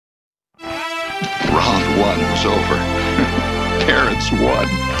Round one was over. Parents won.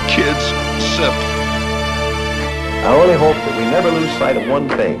 Kids sip. I only hope that we never lose sight of one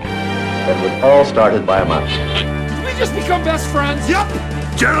thing, that it was all started by a mouse. Did we just become best friends? Yep!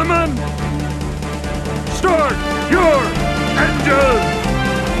 Gentlemen, start your engine!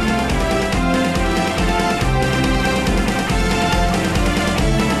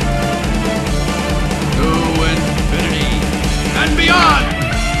 To infinity and beyond!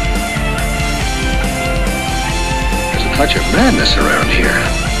 There's a touch of madness around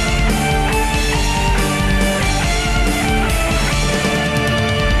here.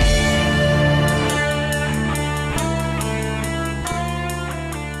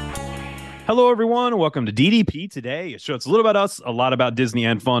 Hello, everyone. Welcome to DDP Today, a show that's a little about us, a lot about Disney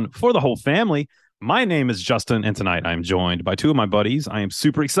and fun for the whole family. My name is Justin, and tonight I'm joined by two of my buddies. I am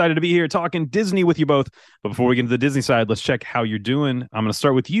super excited to be here talking Disney with you both. But before we get into the Disney side, let's check how you're doing. I'm going to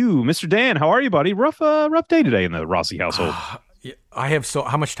start with you, Mr. Dan. How are you, buddy? Rough day today in the Rossi household. I have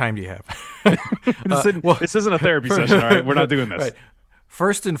how much time do you have? This isn't a therapy session, all right? We're not doing this. Right.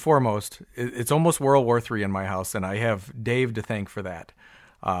 First and foremost, it's almost World War III in my house, and I have Dave to thank for that.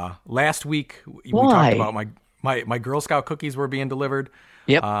 Last week we talked about my Girl Scout cookies were being delivered.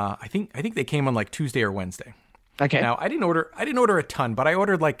 Yep. I think they came on like Tuesday or Wednesday. Okay. Now I didn't order a ton, but I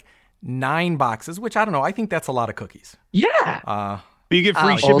ordered like 9 boxes, which I don't know. I think that's a lot of cookies. Yeah. But you get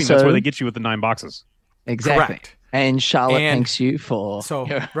free shipping. Also, that's where they get you with the 9 boxes. Exactly. Correct. And Charlotte thanks you for...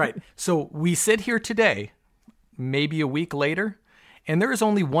 Right. So we sit here today, maybe a week later, and there is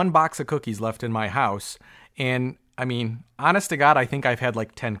only 1 box of cookies left in my house. And I mean, honest to God, I think I've had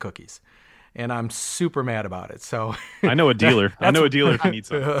like 10 cookies. And I'm super mad about it. So I know a dealer. I know a dealer if you need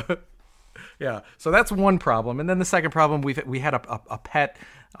some. Yeah. So that's one problem. And then the second problem, we had a pet.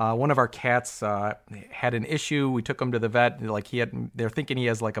 One of our cats had an issue. We took him to the vet. Like they're thinking he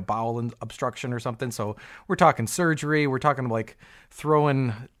has like a bowel obstruction or something. So we're talking surgery. We're talking like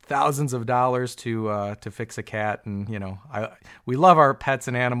throwing thousands of dollars to fix a cat. And we love our pets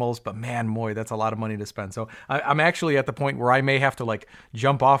and animals, but man, boy, that's a lot of money to spend. So I'm actually at the point where I may have to like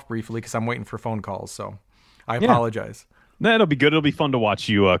jump off briefly because I'm waiting for phone calls. So I apologize. That'll be good. It'll be fun to watch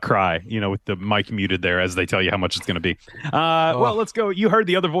you cry, with the mic muted there as they tell you how much it's going to be. Well, let's go. You heard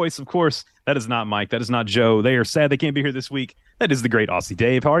the other voice, of course. That is not Mike. That is not Joe. They are sad they can't be here this week. That is the great Aussie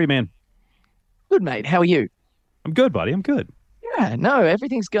Dave. How are you, man? Good, mate. How are you? I'm good, buddy. I'm good. Yeah, no,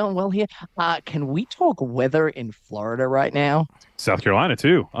 everything's going well here. Can we talk weather in Florida right now? South Carolina,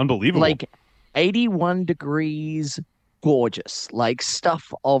 too. Unbelievable. Like 81 degrees, gorgeous. Like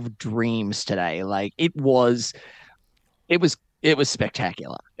stuff of dreams today. Like it was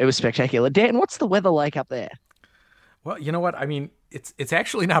spectacular. It was spectacular. Dan, what's the weather like up there? Well, you know what? I mean, it's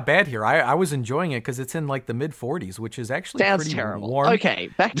actually not bad here. I was enjoying it because it's in like the mid 40s, which is actually pretty terrible. Warm. Okay,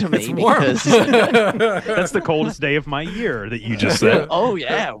 back to me. It's warm. Because... That's the coldest day of my year that you just said. Oh,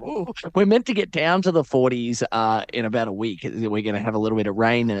 yeah. Ooh. We're meant to get down to the 40s in about a week. We're going to have a little bit of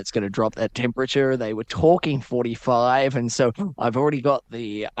rain and it's going to drop that temperature. They were talking 45. And so I've already got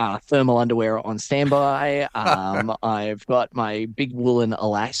the thermal underwear on standby. I've got my big woolen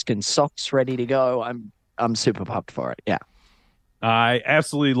Alaskan socks ready to go. I'm super pumped for it. Yeah. I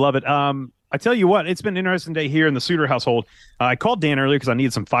absolutely love it. I tell you what, it's been an interesting day here in the Suter household. I called Dan earlier because I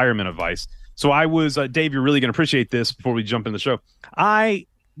needed some fireman advice. So I was, Dave, you're really going to appreciate this before we jump in the show.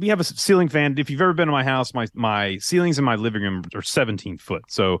 We have a ceiling fan. If you've ever been to my house, my ceilings in my living room are 17 foot.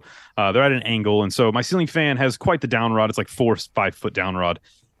 So they're at an angle. And so my ceiling fan has quite the down rod. It's like 4 or 5 foot down rod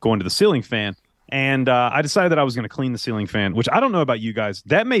going to the ceiling fan. And I decided that I was going to clean the ceiling fan, which I don't know about you guys.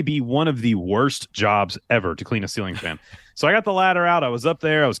 That may be one of the worst jobs ever to clean a ceiling fan. So I got the ladder out. I was up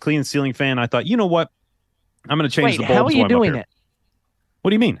there. I was cleaning the ceiling fan. I thought, you know what? I'm going to change the bulbs. How are you doing it?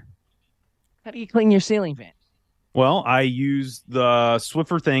 What do you mean? How do you clean your ceiling fan? Well, I used the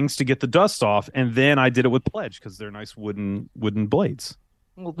Swiffer things to get the dust off, and then I did it with Pledge because they're nice wooden blades.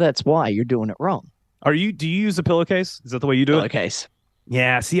 Well, that's why you're doing it wrong. Do you use a pillowcase? Is that the way you do it? Pillowcase.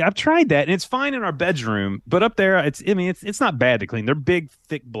 Yeah, see, I've tried that, and it's fine in our bedroom, but up there, it's not bad to clean. They're big,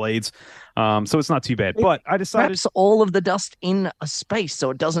 thick blades, so it's not too bad. But I decided perhaps all of the dust in a space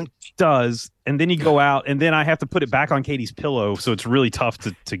so it doesn't. Does, and then you go out, and then I have to put it back on Katie's pillow, so it's really tough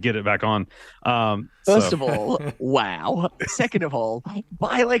to get it back on. First of all, wow. Second of all,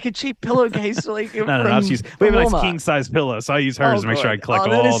 buy like a cheap pillowcase. Like no, I use we have a nice king size pillow, so I use hers to make sure I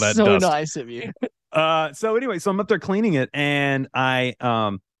collect all that so dust. Nice of you. So anyway, so I'm up there cleaning it, and I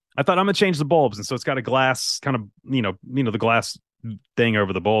thought I'm gonna change the bulbs, and so it's got a glass kind of the glass thing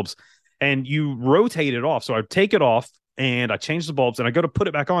over the bulbs, and you rotate it off. So I take it off and I change the bulbs, and I go to put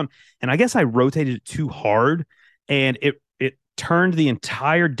it back on, and I guess I rotated it too hard, and it turned the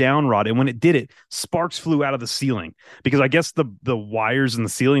entire down rod, and when it did it, sparks flew out of the ceiling because I guess the wires in the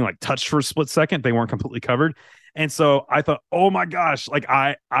ceiling like touched for a split second. They weren't completely covered. And so I thought, oh my gosh, like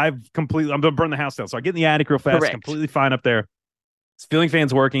I'm gonna burn the house down. So I get in the attic real fast, Correct. completely fine up there. Ceiling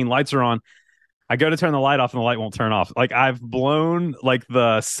fan's working, lights are on. I go to turn the light off and the light won't turn off. Like I've blown like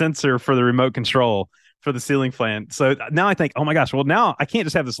the sensor for the remote control for the ceiling fan. So now I think, oh my gosh, well now I can't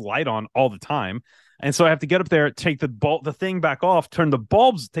just have this light on all the time. And so I have to get up there, take the thing back off, take the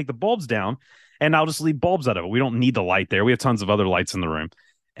bulbs down, and I'll just leave bulbs out of it. We don't need the light there. We have tons of other lights in the room.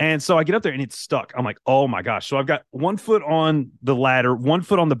 And so I get up there and it's stuck. I'm like, oh my gosh. So I've got 1 foot on the ladder, 1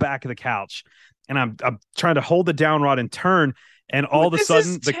 foot on the back of the couch, and I'm trying to hold the down rod and turn. And all of a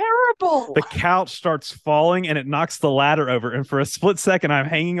sudden, the couch starts falling and it knocks the ladder over. And for a split second, I'm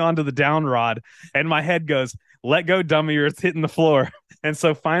hanging onto the down rod and my head goes, let go, dummy, or it's hitting the floor. And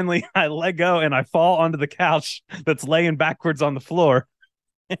so finally I let go and I fall onto the couch that's laying backwards on the floor.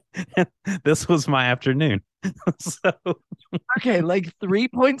 This was my afternoon. So Okay, like 3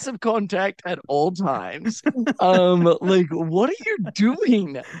 points of contact at all times. Like, what are you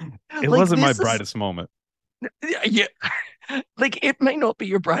doing? it wasn't my brightest moment. Yeah. Like, it may not be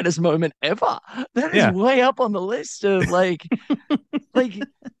your brightest moment ever. That is Yeah. way up on the list of like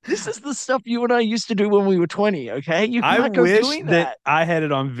this is the stuff you and I used to do when we were 20, okay? You I can't go wish doing that I had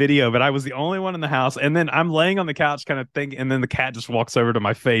it on video, but I was the only one in the house. And then I'm laying on the couch kind of thinking, and then the cat just walks over to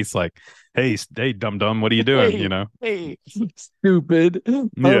my face like, hey, dum-dum, what are you doing? Hey. You know? Hey, stupid.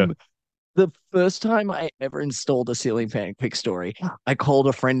 Yeah. The first time I ever installed a ceiling fan, quick story, I called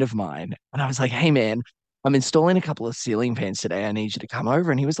a friend of mine and I was like, hey man, I'm installing a couple of ceiling fans today. I need you to come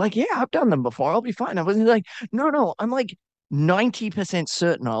over. And he was like, yeah, I've done them before. I'll be fine. I was like, no, I'm like 90%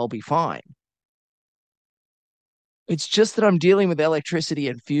 certain I'll be fine. It's just that I'm dealing with electricity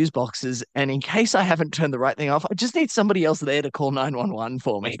and fuse boxes. And in case I haven't turned the right thing off, I just need somebody else there to call 911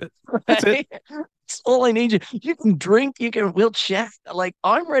 for me. That's it. That's all I need. You can drink, we'll chat. Like,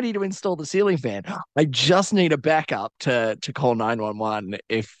 I'm ready to install the ceiling fan. I just need a backup to call 911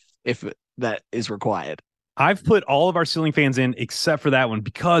 if that is required. I've put all of our ceiling fans in except for that one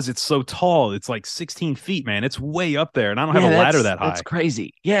because it's so tall. It's like 16 feet, man. It's way up there, and I don't have a ladder that high. That's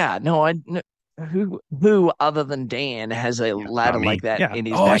crazy. Yeah, no, who other than Dan has a ladder like that in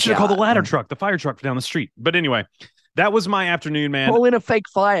his backyard? I should have called the ladder truck, the fire truck down the street. But anyway, that was my afternoon, man. Call in a fake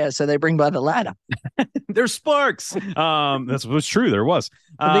fire so they bring by the ladder. There's sparks. That was true. There was.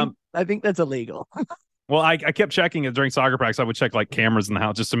 I think that's illegal. Well, I kept checking it during soccer practice. I would check like cameras in the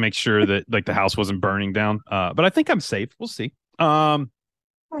house just to make sure that like the house wasn't burning down. But I think I'm safe. We'll see. It'll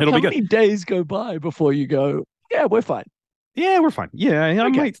be good. How many days go by before you go, yeah, we're fine? Yeah, we're fine. Yeah, I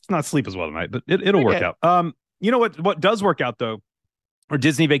Okay. might not sleep as well tonight, but it'll work out. You know what does work out though are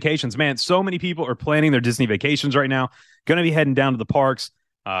Disney vacations. Man, so many people are planning their Disney vacations right now. Going to be heading down to the parks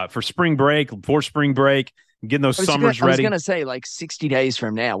for spring break, getting those summers ready. I was going to say, like 60 days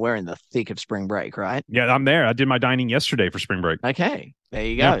from now, we're in the thick of spring break, right? Yeah, I'm there. I did my dining yesterday for spring break. Okay, there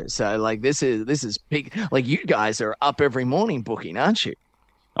you go. Yeah. So like this is big. Like, you guys are up every morning booking, aren't you?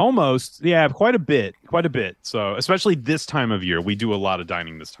 Almost. Yeah, quite a bit. So especially this time of year, we do a lot of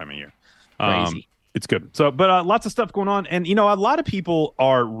dining this time of year. Crazy. It's good. So, but lots of stuff going on. And, you know, a lot of people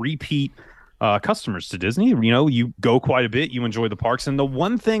are repeat customers to Disney. You know, you go quite a bit. You enjoy the parks. And the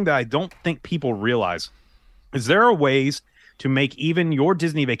one thing that I don't think people realize is there are ways to make even your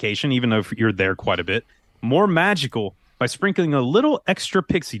Disney vacation, even though you're there quite a bit, more magical by sprinkling a little extra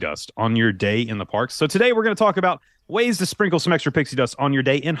pixie dust on your day in the parks. So today we're going to talk about ways to sprinkle some extra pixie dust on your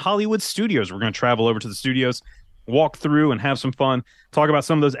day in Hollywood Studios. We're going to travel over to the studios, walk through and have some fun, talk about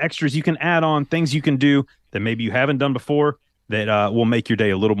some of those extras you can add on, things you can do that maybe you haven't done before that will make your day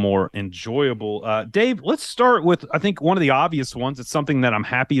a little more enjoyable. Dave, let's start with, I think, one of the obvious ones. It's something that I'm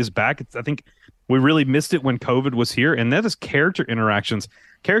happy is back. I think we really missed it when COVID was here, and that is character interactions.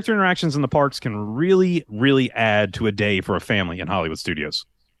 Character interactions in the parks can really, really add to a day for a family in Hollywood Studios.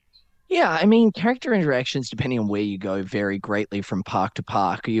 Yeah, I mean, character interactions, depending on where you go, vary greatly from park to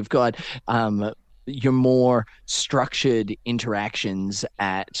park. You've got your more structured interactions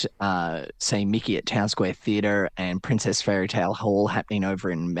at, say, Mickey at Town Square Theatre and Princess Fairy Tale Hall happening over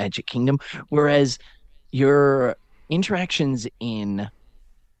in Magic Kingdom, whereas your interactions in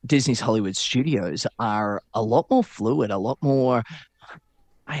Disney's Hollywood Studios are a lot more fluid, a lot more,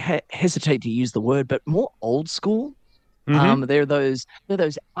 I hesitate to use the word, but more old school. Mm-hmm. They're those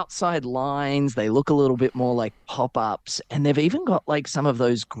outside lines. They look a little bit more like pop-ups, and they've even got like some of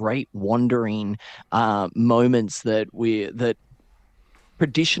those great wandering moments that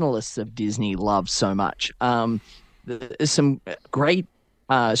traditionalists of Disney love so much. There's some great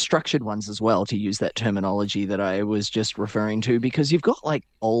structured ones as well, to use that terminology that I was just referring to, because you've got like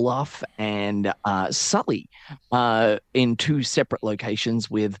Olaf and Sully in two separate locations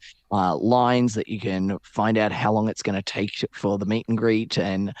with lines that you can find out how long it's going to take for the meet and greet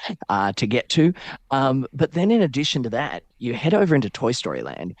and to get to. But then in addition to that, you head over into Toy Story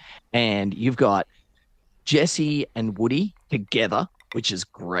Land and you've got Jesse and Woody together, which is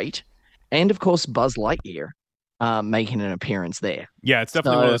great. And of course, Buzz Lightyear making an appearance there. Yeah, it's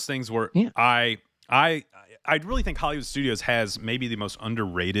definitely one of those things where yeah. I really think Hollywood Studios has maybe the most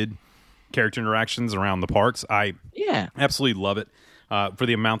underrated character interactions around the parks. I absolutely love it for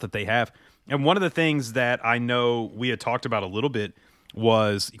the amount that they have. And one of the things that I know we had talked about a little bit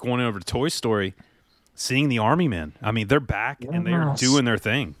was going over to Toy Story, seeing the Army Men. I mean, they're back and they're doing their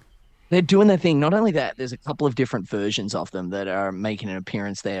thing. They're doing their thing. Not only that, there's a couple of different versions of them that are making an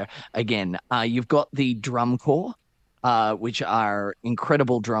appearance there. Again, you've got the Drum Corps, which are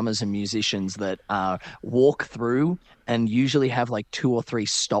incredible drummers and musicians that walk through and usually have like 2 or 3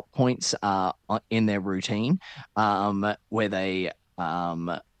 stop points in their routine where they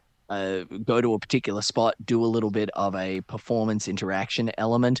go to a particular spot, do a little bit of a performance interaction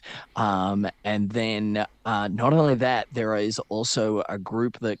element. And then not only that, there is also a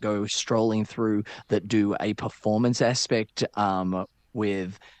group that go strolling through that do a performance aspect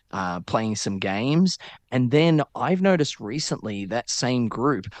with playing some games. And then I've noticed recently that same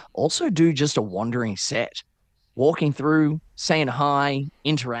group also do just a wandering set, walking through, saying hi,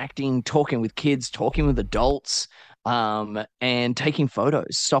 interacting, talking with kids, talking with adults, and taking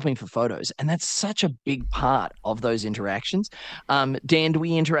photos, stopping for photos. And that's such a big part of those interactions. Dan, do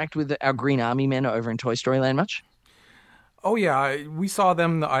we interact with our Green Army Men over in Toy Story Land much? Oh, yeah. We saw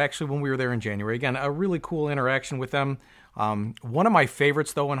them actually when we were there in January. Again, a really cool interaction with them. One of my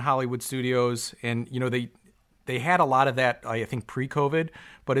favorites, though, in Hollywood Studios, and, you know, they had a lot of that, I think, pre-COVID,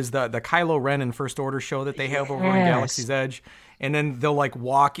 but is the Kylo Ren and First Order show that they have over on Galaxy's Edge. And then they'll like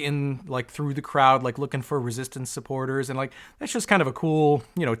walk in like through the crowd, like looking for Resistance supporters. And like, that's just kind of a cool,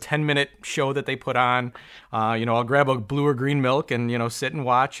 10-minute show that they put on. I'll grab a blue or green milk and, sit and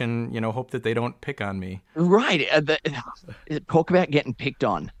watch and, hope that they don't pick on me. Right. Talk about getting picked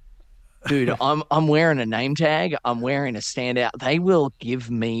on. Dude, I'm wearing a name tag. I'm wearing a standout. They will give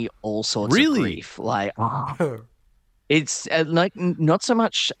me all sorts of grief. Like, it's like not so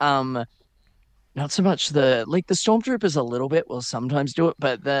much the stormtroopers a little bit will sometimes do it,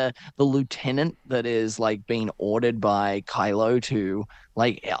 but the lieutenant that is like being ordered by Kylo to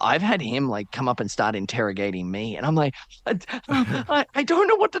like, I've had him like come up and start interrogating me, and I'm like, I don't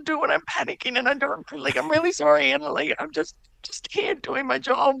know what to do when I'm panicking, and I'm really sorry, and like I'm just here doing my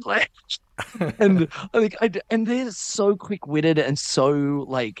job, like, and and they're so quick-witted and so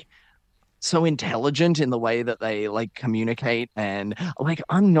intelligent in the way that they like communicate, and like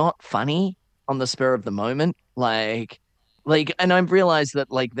I'm not funny on the spur of the moment, and I've realized that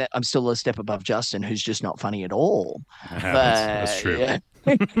that I'm still a step above Justin, who's just not funny at all. That's true. Yeah.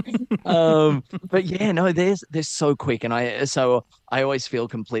 But yeah, no, they're so quick, and I always feel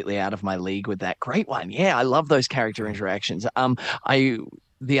completely out of my league with that. Great one. Yeah, I love those character interactions.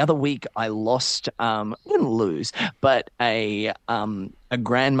 The other week I lost, I didn't lose, but a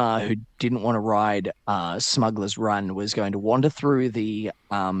grandma who didn't want to ride Smuggler's Run was going to wander through the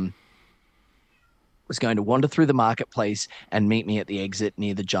marketplace and meet me at the exit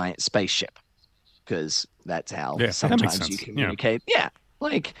near the giant spaceship, because that's how sometimes you communicate. Yeah.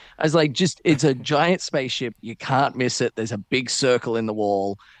 Like, I was like, it's a giant spaceship. You can't miss it. There's a big circle in the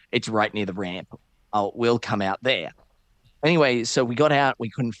wall. It's right near the ramp. We'll come out there. Anyway, so we got out. We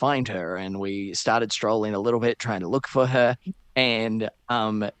couldn't find her, and we started strolling a little bit, trying to look for her. And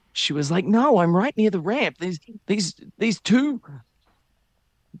she was like, "No, I'm right near the ramp. These 2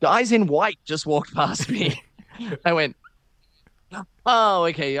 guys in white just walked past me." I went, "Oh,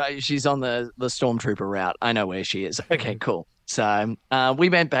 okay. She's on the stormtrooper route. I know where she is. Okay, cool." So we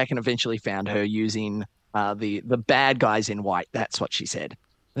went back and eventually found her using the bad guys in white. That's what she said.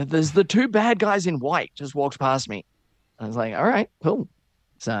 There's the 2 bad guys in white just walked past me. I was like, all right, cool.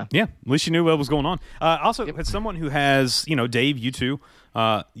 So yeah, at least you knew what was going on. Also, as someone who has, Dave, you two,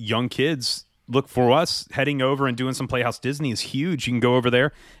 young kids, look for us heading over and doing some Playhouse Disney is huge. You can go over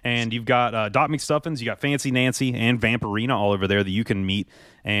there, and you've got Doc McStuffins, you got Fancy Nancy, and Vampirina all over there that you can meet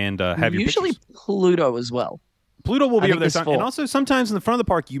and have your usually pictures. Pluto as well. Pluto will be over there. And also sometimes in the front of the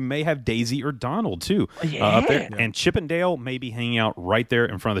park, you may have Daisy or Donald, too, up there. Yeah. And Chip and Dale may be hanging out right there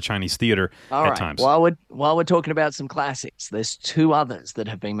in front of the Chinese Theater at times. While we're talking about some classics, there's 2 others that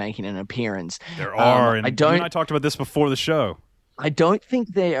have been making an appearance. There are. And you and I talked about this before the show. I don't think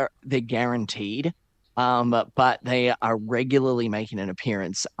they're guaranteed, But they are regularly making an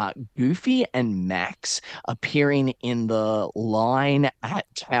appearance. Goofy and Max appearing in the line at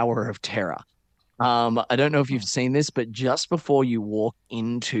Tower of Terror. I don't know if you've seen this, but just before you walk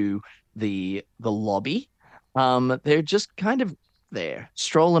into the lobby, they're just kind of there,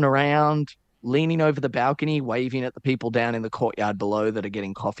 strolling around, leaning over the balcony, waving at the people down in the courtyard below that are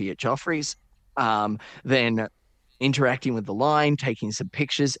getting coffee at Joffrey's. Then interacting with the line, taking some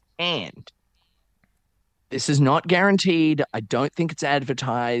pictures, and this is not guaranteed. I don't think it's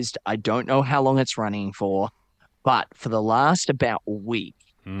advertised. I don't know how long it's running for, but for the last about week,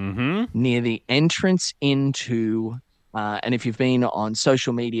 near the entrance into, and if you've been on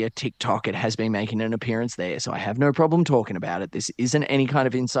social media, TikTok, it has been making an appearance there. So I have no problem talking about it. This isn't any kind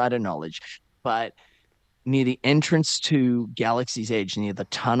of insider knowledge, but near the entrance to Galaxy's Edge, near the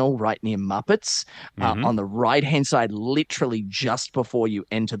tunnel, right near Muppets, on the right-hand side, literally just before you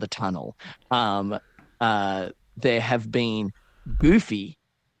enter the tunnel, there have been Goofy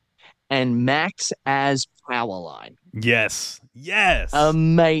and Max as Powerline. Yes.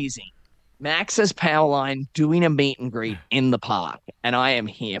 Amazing. Max as Powerline doing a meet and greet in the park, and I am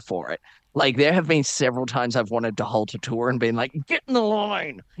here for it. Like, there have been several times I've wanted to halt a tour and been like, get in the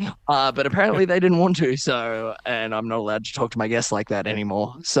line. But apparently they didn't want to, and I'm not allowed to talk to my guests like that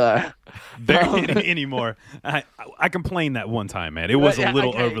anymore. So anymore. I complained that one time, man. It was a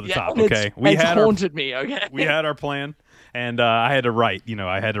little over the top, okay? It's haunted me, okay? We had our plan, and I had to write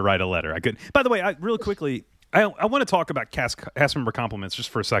a letter. I couldn't. By the way, really quickly, I want to talk about cast member compliments just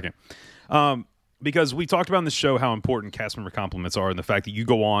for a second. Because we talked about in the show how important cast member compliments are, and the fact that you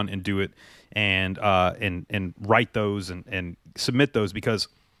go on and do it and write those and submit those, because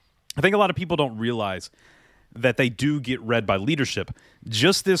I think a lot of people don't realize that they do get read by leadership.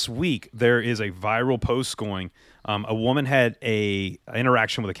 Just this week, there is a viral post going. A woman had a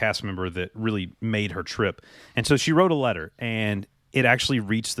interaction with a cast member that really made her trip, and so she wrote a letter, and it actually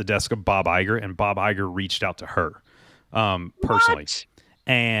reached the desk of Bob Iger, and Bob Iger reached out to her personally. What?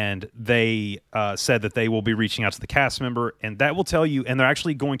 And they said that they will be reaching out to the cast member, and that will tell you, and they're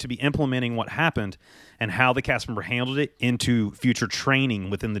actually going to be implementing what happened and how the cast member handled it into future training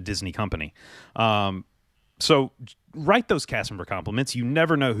within the Disney company. So write those cast member compliments. You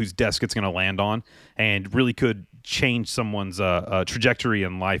never know whose desk it's going to land on, and really could change someone's trajectory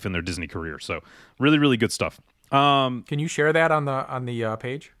in life in their Disney career. So really, really good stuff. Can you share that on the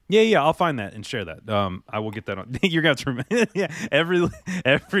page? Yeah, I'll find that and share that. I will get that on. You're going to remember. Yeah,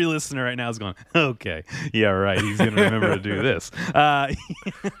 every listener right now is going, okay, yeah, right. He's going to remember to do this.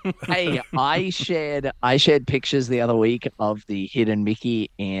 Hey, I shared pictures the other week of the hidden Mickey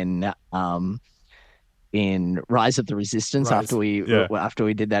in Rise of the Resistance after we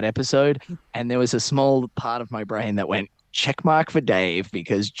did that episode, and there was a small part of my brain that went, check mark for Dave,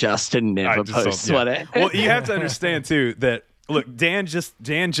 because Justin never posts what it. Well, you have to understand too that, look, Dan just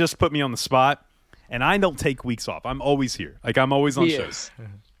put me on the spot, and I don't take weeks off. I'm always here. Like, I'm always on shows.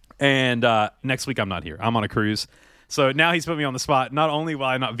 And next week I'm not here. I'm on a cruise. So now he's put me on the spot. Not only will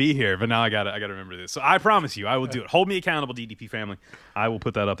I not be here, but now I gotta remember this. So I promise you, I will do it. Hold me accountable, DDP family. I will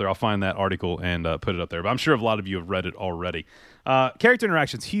put that up there. I'll find that article and put it up there. But I'm sure a lot of you have read it already. Character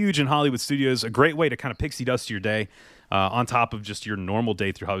interactions, huge in Hollywood studios. A great way to kind of pixie dust your day. On top of just your normal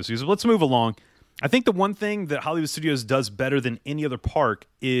day through Hollywood Studios. But let's move along. I think the one thing that Hollywood Studios does better than any other park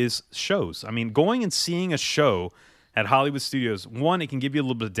is shows. I mean, going and seeing a show at Hollywood Studios, one, it can give you a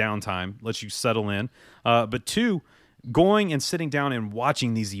little bit of downtime, lets you settle in. But two, going and sitting down and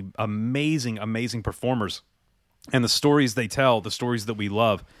watching these amazing, amazing performers and the stories they tell, the stories that we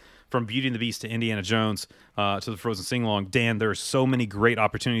love, from Beauty and the Beast to Indiana Jones to the Frozen Sing-Along. Dan, there are so many great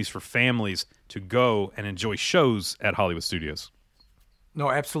opportunities for families to go and enjoy shows at Hollywood Studios. No,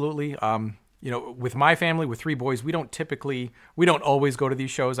 absolutely. With my family, with three boys, we don't always go to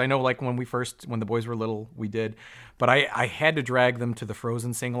these shows. I know, like, when the boys were little, we did. But I had to drag them to the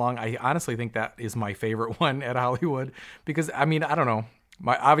Frozen Sing-Along. I honestly think that is my favorite one at Hollywood. Because, I mean, I don't know.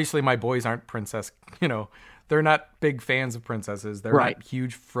 Obviously, my boys aren't princess, they're not big fans of princesses. They're not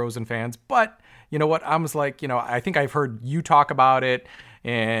huge Frozen fans. But you know what? I was like, I think I've heard you talk about it.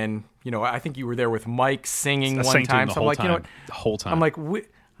 And, I think you were there with Mike singing one time. So I'm like, the whole time.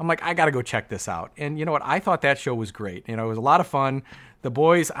 I'm like, I got to go check this out. And you know what? I thought that show was great. It was a lot of fun. The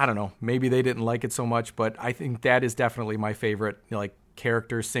boys, I don't know, maybe they didn't like it so much, but I think that is definitely my favorite,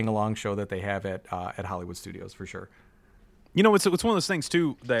 character sing-along show that they have at Hollywood Studios, for sure. It's one of those things,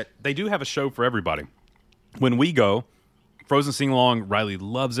 too, that they do have a show for everybody. When we go, Frozen Sing-Along, Riley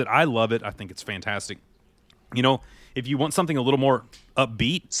loves it. I love it. I think it's fantastic. If you want something a little more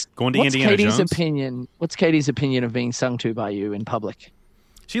upbeat, going to Indiana Jones. What's Katie's opinion of being sung to by you in public?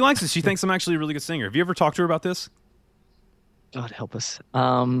 She likes it. She thinks I'm actually a really good singer. Have you ever talked to her about this? God help us.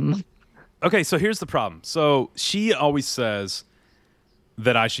 Okay, so here's the problem. So she always says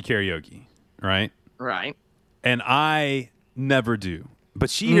that I should karaoke, right? Right. And I never do. But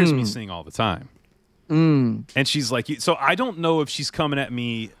she hears me sing all the time. And she's like, so I don't know if she's coming at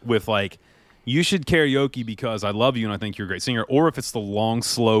me with like, you should karaoke because I love you and I think you're a great singer, or if it's the long,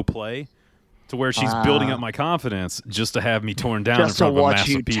 slow play to where she's building up my confidence just to have me torn down in front of a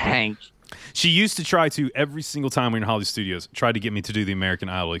massive people. Tank. She used to try to, every single time we were in Hollywood Studios, try to get me to do the American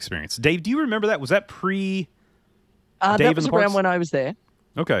Idol experience. Dave, do you remember that? Was that pre Dave that was in the around Parks? when I was there.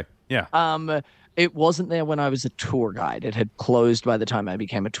 Okay, yeah. It wasn't there when I was a tour guide. It had closed by the time I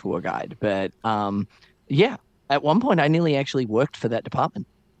became a tour guide. But yeah, at one point I nearly actually worked for that department.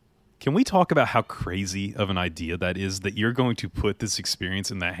 Can we talk about how crazy of an idea that is, that you're going to put this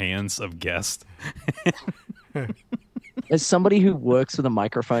experience in the hands of guests? As somebody who works with a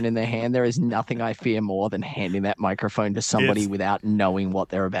microphone in their hand, there is nothing I fear more than handing that microphone to somebody without knowing what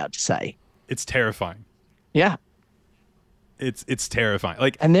they're about to say. It's terrifying. Yeah. It's terrifying.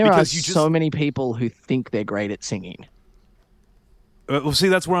 Like, and there are so so many people who think they're great at singing. Well, see,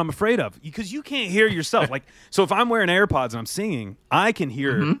 that's what I'm afraid of, because you can't hear yourself. Like, so if I'm wearing AirPods and I'm singing, I can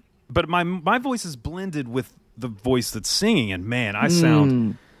hear, but my voice is blended with the voice that's singing, and man, I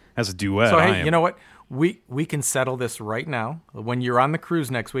sound as a duet. So hey, you know what? We can settle this right now. When you're on the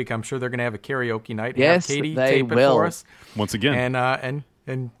cruise next week, I'm sure they're going to have a karaoke night. Yes, have Katie they tape will. it for us Once again.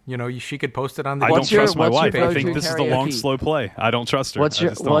 And you know, she could post it on the. I don't trust my wife. I think go-to this is the long, karaoke? slow play. I don't trust her. What's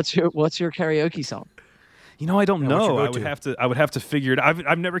your karaoke song? You know, I don't what's your know. go-to? I would have to figure it.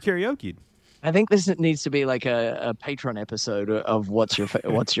 I've never karaoke'd. I think this needs to be like a Patreon episode of what's your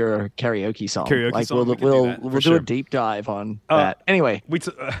karaoke song. Karaoke like song, we can do we'll that, for do sure. a deep dive on that. Anyway, we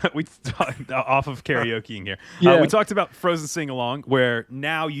talked off of karaokeing here. Yeah. We talked about Frozen Sing Along, where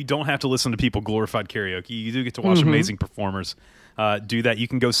now you don't have to listen to people glorified karaoke. You do get to watch amazing performers do that. You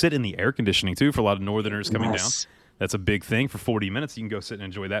can go sit in the air conditioning too for a lot of Northerners coming down. That's a big thing for 40 minutes. You can go sit and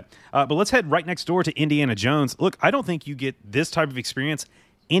enjoy that. But let's head right next door to Indiana Jones. Look, I don't think you get this type of experience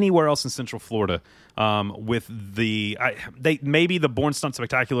anywhere else in Central Florida with maybe the Born Stunt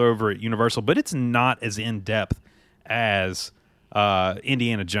Spectacular over at Universal, but it's not as in-depth as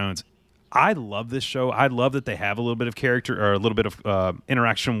Indiana Jones. I love this show. I love that they have a little bit of character or a little bit of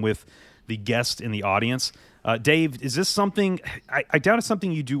interaction with the guest in the audience. Dave, is this something, I doubt it's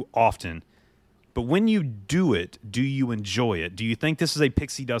something you do often, but when you do it, do you enjoy it? Do you think this is a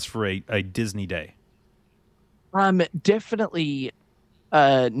pixie dust for a Disney day? Definitely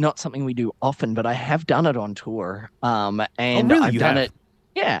not something we do often, but I have done it on tour. And really? I've You done have? it.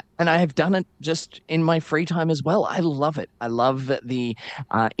 Yeah, and I have done it just in my free time as well. I love it. I love the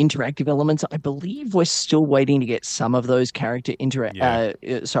interactive elements. I believe we're still waiting to get some of those guest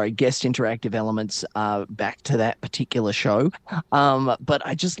interactive elements back to that particular show. But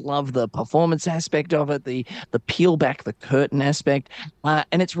I just love the performance aspect of it, the peel back the curtain aspect,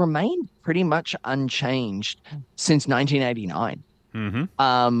 and it's remained pretty much unchanged since 1989.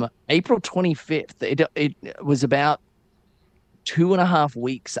 April 25th. It was about 2.5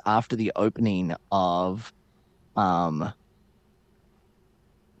 weeks after the opening of or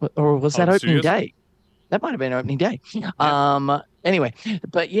was that opening Studios? day? That might have been opening day. Anyway,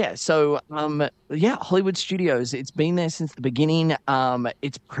 but yeah, so Hollywood Studios, it's been there since the beginning.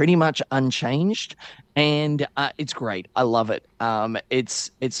 It's pretty much unchanged, and it's great. I love it.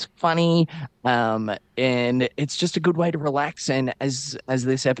 It's funny, and it's just a good way to relax, and as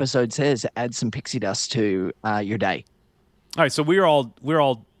this episode says, add some pixie dust to your day. All right, so we're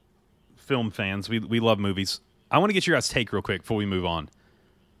all film fans. We love movies. I want to get your guys' take real quick before we move on.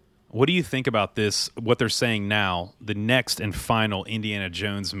 What do you think about this, what they're saying now, the next and final Indiana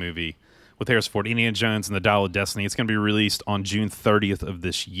Jones movie with Harrison Ford, Indiana Jones and the Dial of Destiny? It's going to be released on June 30th of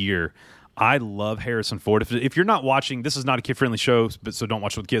this year. I love Harrison Ford. If you're not watching, this is not a kid-friendly show, so don't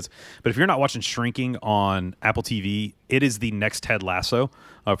watch it with kids. But if you're not watching Shrinking on Apple TV, it is the next Ted Lasso.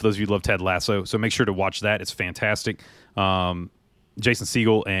 For those of you who love Ted Lasso, so make sure to watch that. It's fantastic. Jason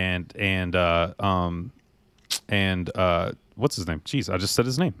Segel and what's his name? Jeez, I just said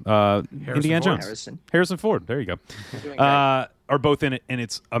his name. Indiana Jones. Harrison Ford. There you go. Are both in it, and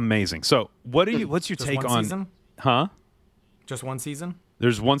it's amazing. So, what's your Just take one on? season? Huh? Just one season?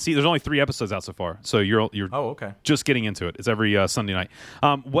 There's one season. There's only 3 episodes out so far, so you're okay. just getting into it. It's every Sunday night.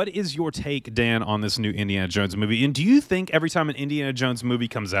 What is your take, Dan, on this new Indiana Jones movie? And do you think every time an Indiana Jones movie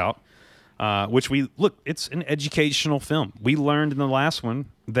comes out, it's an educational film. We learned in the last one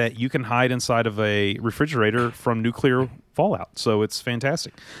that you can hide inside of a refrigerator from nuclear fallout, so it's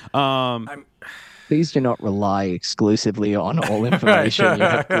fantastic. Please do not rely exclusively on all information you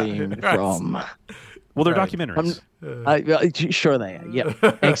have gleaned from. Well, they're documentaries. Sure they are. Yep.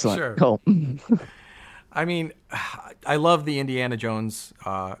 Excellent. Sure. Cool. I mean, I love the Indiana Jones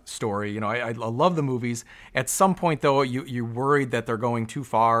story. You know, I love the movies. At some point, though, you're worried that they're going too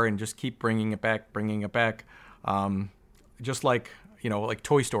far and just keep bringing it back. Just like, you know, like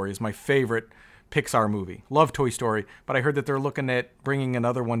Toy Story is my favorite Pixar movie. Love Toy Story, but I heard that they're looking at bringing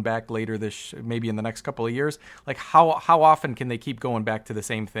another one back later maybe in the next couple of years. Like, how often can they keep going back to the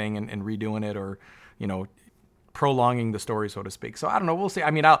same thing and redoing it, or, you know, prolonging the story, so to speak? So I don't know. We'll see.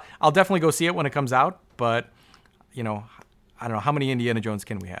 I mean, I'll definitely go see it when it comes out, but, you know, I don't know, how many Indiana Jones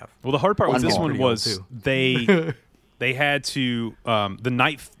can we have? Well, the hard part with this one Pretty old, was too. they had to the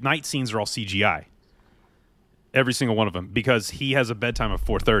night scenes are all CGI, every single one of them, because he has a bedtime of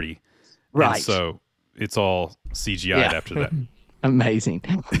 4:30, Right. And so it's all CGI'd after that. Amazing.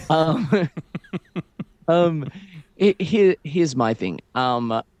 Here's my thing.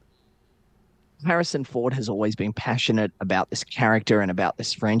 Harrison Ford has always been passionate about this character and about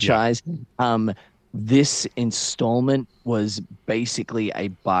this franchise. This installment was basically a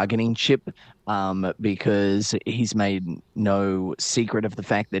bargaining chip, because he's made no secret of the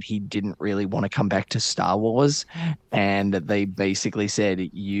fact that he didn't really want to come back to Star Wars. And they basically said,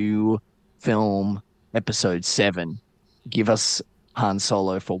 you film episode 7, give us Han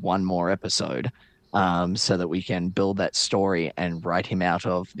Solo for one more episode, so that we can build that story and write him out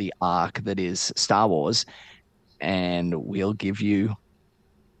of the arc that is Star Wars, and we'll give you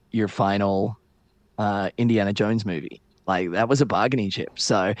your final Indiana Jones movie. Like, that was a bargaining chip.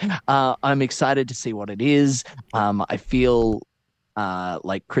 So I'm excited to see what it is. I feel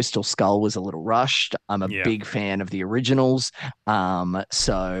like Crystal Skull was a little rushed. I'm a big fan of the originals.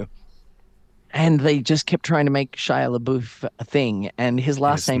 And they just kept trying to make Shia LaBeouf a thing, and his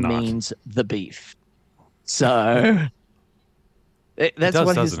last name means the beef. So that's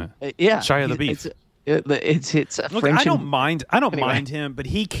what doesn't it? Shia the Beef. It's a Look, French. I don't mind mind him, but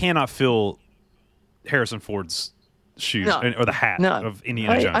he cannot fill Harrison Ford's shoes or the hat of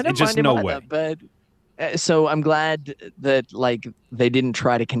Indiana Jones. I don't It's just mind no him way. either, but so I'm glad that, like, they didn't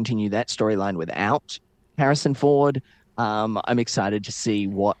try to continue that storyline without Harrison Ford. I'm excited to see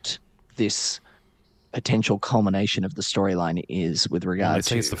what this potential culmination of the storyline is with regard They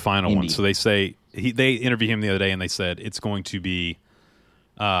say to it's the final one. So they say they interviewed him the other day, and they said it's going to be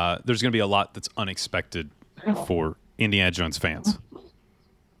there's going to be a lot that's unexpected for Indiana Jones fans.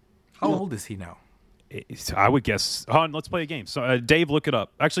 How old is he now? I would guess. Hold on, let's play a game. So Dave, look it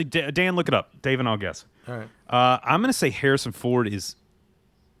up. Actually, Dan, look it up. Dave and I'll guess. All right. I'm going to say Harrison Ford is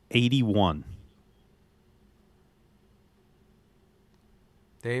 81.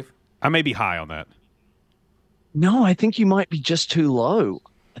 Dave? I may be high on that. No, I think you might be just too low.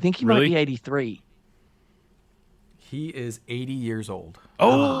 I think he might be 83. He is 80 years old.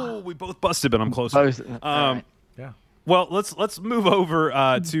 Oh, we both busted, but I'm closer. Both. Right. Yeah. Well, let's move over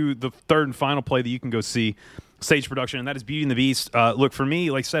to the third and final play that you can go see, stage production, and that is Beauty and the Beast. Look, for me,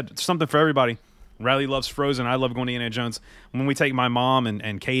 like I said, it's something for everybody. Riley loves Frozen. I love going to Indiana Jones. When we take my mom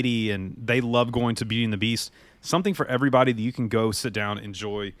and Katie, and they love going to Beauty and the Beast, something for everybody that you can go sit down,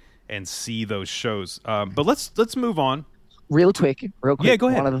 enjoy, and see those shows. But let's move on. Real quick. Yeah, go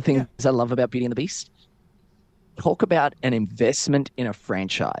ahead. One of the things I love about Beauty and the Beast, talk about an investment in a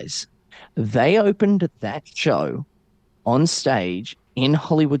franchise. They opened that show on stage in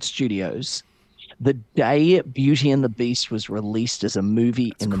Hollywood Studios the day Beauty and the Beast was released as a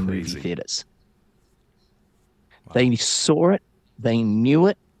movie in the movie theaters. Wow. They saw it, they knew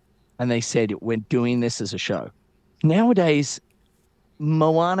it, and they said, we're doing this as a show. Nowadays,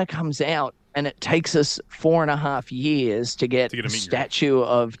 Moana comes out, and it takes us 4.5 years to get a statue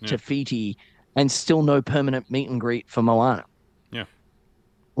of Te-Fiti, and still no permanent meet and greet for Moana. Yeah.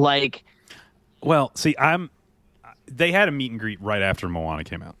 Like, well, see, they had a meet and greet right after Moana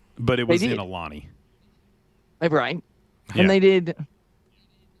came out, but it was in Alani. Right. And they did.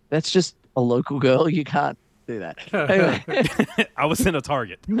 That's just a local girl. You can't do that. Anyway. I was in a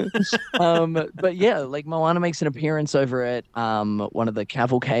Target. But yeah, like Moana makes an appearance over at one of the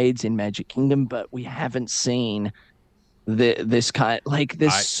cavalcades in Magic Kingdom, but we haven't seen this kind. Like,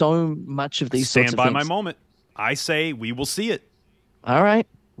 there's so much of these sorts of things. Stand by my moment. I say we will see it. All right,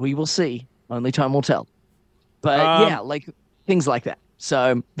 we will see. Only time will tell. But yeah, like things like that. So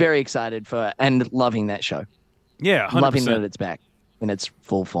I'm very excited for and loving that show. Yeah, 100%. Loving that it's back in its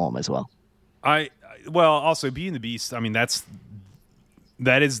full form as well. Well, also Beauty and the Beast. I mean, that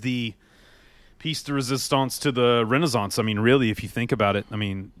is the piece de resistance to the Renaissance. I mean, really, if you think about it. I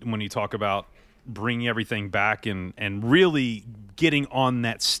mean, when you talk about bringing everything back and really getting on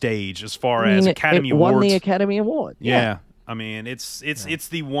that stage as far as Academy it Awards. won the Academy Award. Yeah. I mean, it's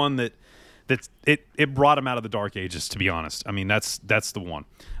the one that it brought him out of the dark ages, to be honest. I mean, that's the one.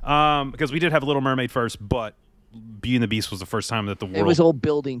 Because we did have Little Mermaid first, but Beauty and the Beast was the first time that the world... It was all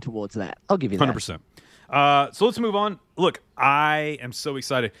building towards that. I'll give you that. 100%. So let's move on. Look, I am so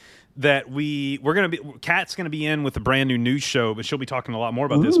excited that we're going to be... Kat's going to be in with a brand new news show, but she'll be talking a lot more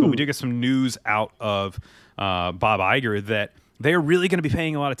about this. But we did get some news out of Bob Iger that they're really going to be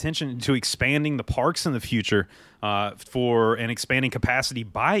paying a lot of attention to expanding the parks in the future for an expanding capacity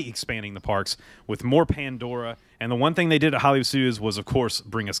by expanding the parks with more Pandora. And the one thing they did at Hollywood Studios was, of course,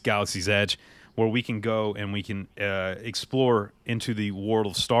 bring us Galaxy's Edge, where we can go and we can explore into the world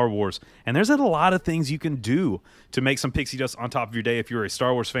of Star Wars. And there's a lot of things you can do to make some pixie dust on top of your day if you're a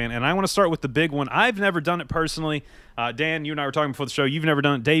Star Wars fan. And I want to start with the big one. I've never done it personally. Dan, you and I were talking before the show. You've never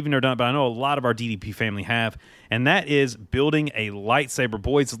done it. Dave, you've never done it, but I know a lot of our DDP family have. And that is building a lightsaber.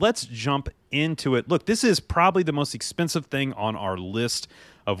 Boys, let's jump into it. Look, this is probably the most expensive thing on our list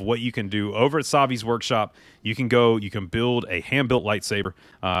of what you can do. Over at Savi's Workshop, you can build a hand-built lightsaber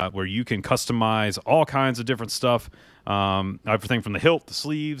where you can customize all kinds of different stuff. Everything from the hilt, the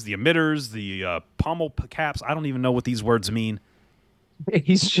sleeves, the emitters, the pommel caps. I don't even know what these words mean.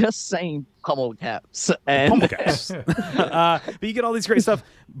 He's just saying pommel caps. And... Pommel caps. But you get all these great stuff.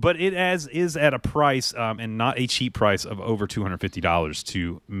 But it is at a price, and not a cheap price, of over $250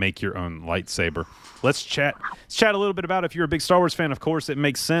 to make your own lightsaber. Let's chat a little bit about it. If you're a big Star Wars fan, of course, it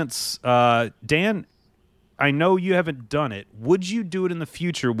makes sense. Dan, I know you haven't done it. Would you do it in the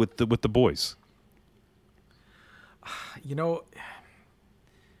future with the boys? You know,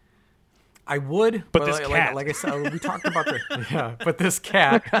 I would, but this cat. Like I said, we talked about but this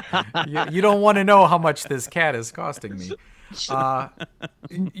cat, you don't want to know how much this cat is costing me.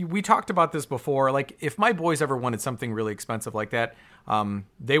 We talked about this before. Like, if my boys ever wanted something really expensive like that,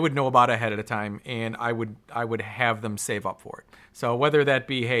 they would know about it ahead of the time, and I would have them save up for it. So whether that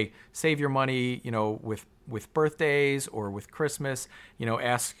be, hey, save your money, with birthdays or with Christmas,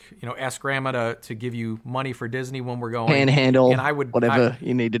 ask grandma to give you money for Disney when we're going. Panhandle, and whatever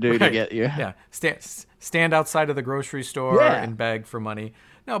you need to do to get you. Yeah, stand outside of the grocery store and beg for money.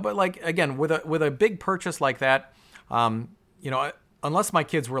 No, but like, again, with a big purchase like that, unless my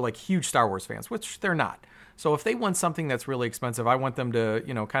kids were like huge Star Wars fans, which they're not. So if they want something that's really expensive, I want them to,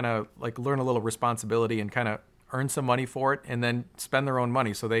 kind of like learn a little responsibility and kind of earn some money for it and then spend their own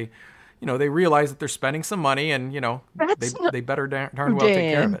money. So they realize that they're spending some money and, they better darn well take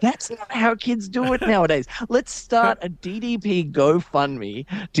care of it. That's not how kids do it nowadays. Let's start a DDP GoFundMe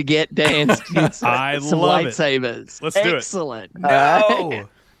to get Dan's kids some lightsabers. Let's do it. Excellent. No.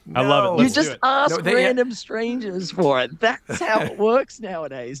 I love it. You just ask random strangers for it. That's how it works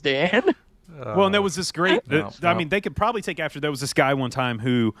nowadays, Dan. Well, and there was this great... I mean, they could probably take after... There was this guy one time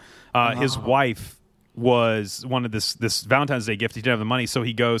who his wife was wanted this Valentine's Day gift. He didn't have the money, so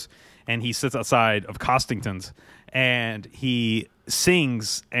he goes and he sits outside of Costington's and he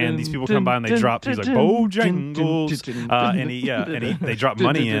sings, and these people come by and they drop. He's like Bojangles, and they drop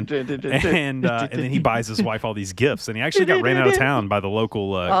money in, and then he buys his wife all these gifts, and he actually got ran out of town by the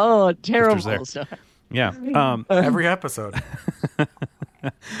local. Terrible! Yeah, every episode.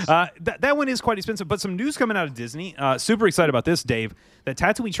 That one is quite expensive, but some news coming out of Disney. Super excited about this, Dave. That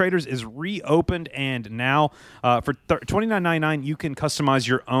Tatooine Traders is reopened, and now for $29.99 you can customize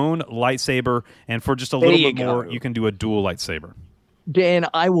your own lightsaber, and for just a little bit more, you can do a dual lightsaber. Dan,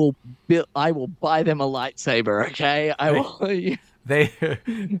 I will buy them a lightsaber. Okay, I will. They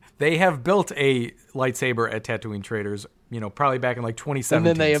have built a lightsaber at Tatooine Traders, probably back in like 2017. And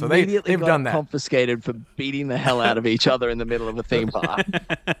then they immediately they've done that. Confiscated for beating the hell out of each other in the middle of a theme park.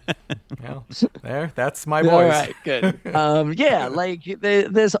 Well, that's my boys. All right, good.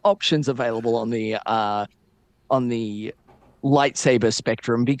 There's options available on the lightsaber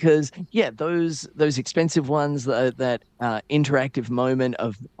spectrum, because those expensive ones, that interactive moment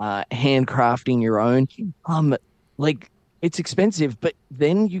of handcrafting your own, it's expensive, but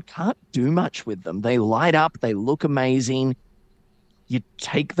then you can't do much with them. They light up, they look amazing. You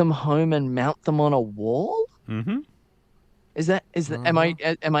take them home and mount them on a wall? Mm-hmm. Is that am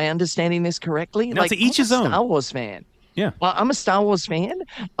I understanding this correctly? No, to each his own. Star Wars fan. Yeah. Well, I'm a Star Wars fan,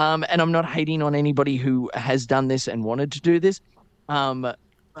 and I'm not hating on anybody who has done this and wanted to do this. But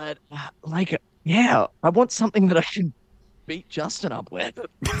I want something that I can beat Justin up with.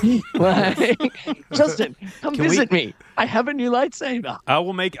 Like, Justin, come visit me. I have a new lightsaber.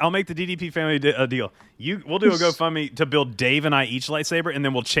 I'll make the DDP family a deal. We'll do a GoFundMe to build Dave and I each lightsaber, and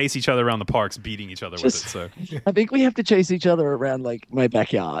then we'll chase each other around the parks, beating each other with it. So I think we have to chase each other around like my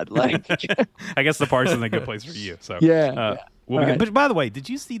backyard. Like, I guess the parks is a good place for you. So yeah. Right. But by the way, did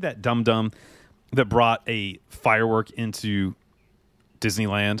you see that dum-dum that brought a firework into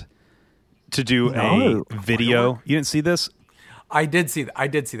Disneyland to do a video? Firework? You didn't see this? I did see that.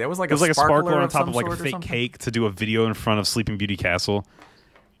 It was like a sparkler on top of like a fake cake to do a video in front of Sleeping Beauty Castle.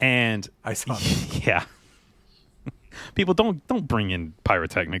 And I saw that. Yeah. People don't bring in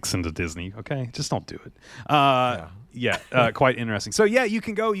pyrotechnics into Disney, okay? Just don't do it. Quite interesting. So yeah, you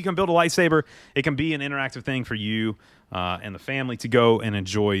can build a lightsaber. It can be an interactive thing for you and the family to go and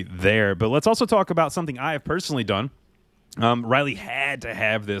enjoy there. But let's also talk about something I have personally done. Riley had to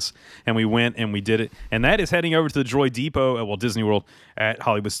have this, and we went and we did it, and that is heading over to the Droid Depot at Walt Disney World at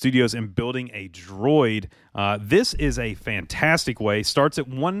Hollywood Studios and building a droid. This is a fantastic way. Starts at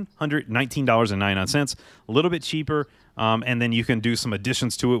 $119.99, a little bit cheaper, and then you can do some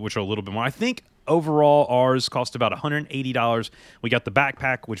additions to it, which are a little bit more. I think overall ours cost about $180. We got the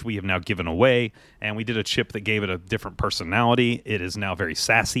backpack, which we have now given away, and we did a chip that gave it a different personality. It is now very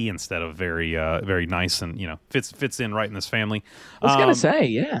sassy instead of very very nice, and fits in right in this family. I was gonna say,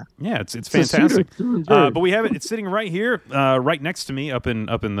 yeah, it's fantastic. But we have it. It's sitting right here, right next to me, up in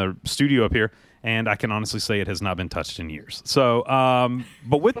the studio up here. And I can honestly say it has not been touched in years. So,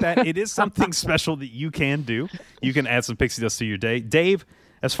 but with that, it is something special that you can do. You can add some pixie dust to your day. Dave,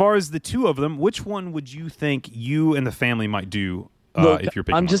 as far as the two of them, which one would you think you and the family might do if you're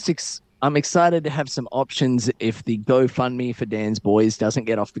picking I'm excited to have some options if the GoFundMe for Dan's Boys doesn't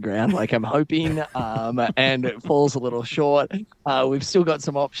get off the ground like I'm hoping, and it falls a little short. We've still got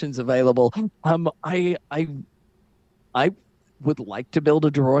some options available. I would like to build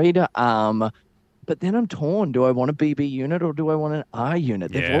a droid, but then I'm torn. Do I want a BB unit or do I want an R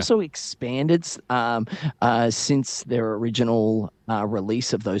unit? They've also expanded since their original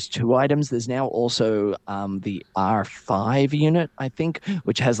release of those two items. There's now also the R5 unit, I think,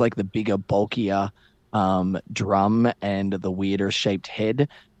 which has like the bigger, bulkier drum and the weirder shaped head.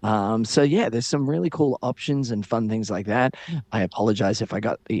 So yeah, there's some really cool options and fun things like that. I apologize if I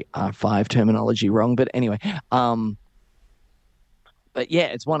got the R5 terminology wrong, but anyway, but yeah,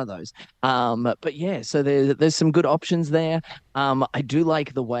 it's one of those. But yeah, so there's some good options there. I do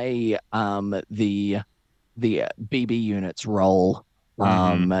like the way the BB units roll,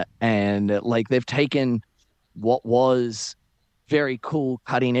 and like they've taken what was very cool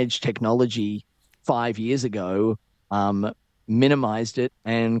cutting edge technology 5 years ago, minimized it,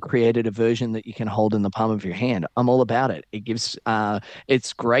 and created a version that you can hold in the palm of your hand. I'm all about it. It gives,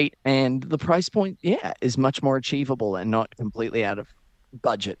 it's great, and the price point, is much more achievable and not completely out of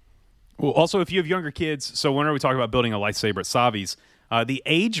budget. Well, also, if you have younger kids, so whenever we talk about building a lightsaber at Savi's, the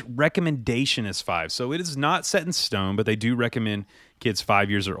age recommendation is 5. So it is not set in stone, but they do recommend kids 5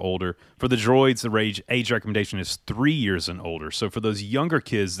 years or older. For the droids, the age recommendation is 3 years and older. So for those younger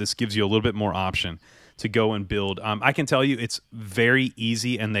kids, this gives you a little bit more option to go and build. I can tell you it's very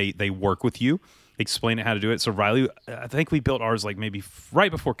easy, and they work with you, explain it how to do it. So Riley, I think we built ours like maybe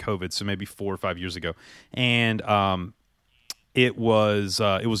right before COVID, so maybe 4 or 5 years ago. And it was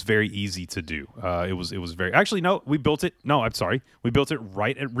very easy to do. It was very, actually, no, we built it. No, I'm sorry. We built it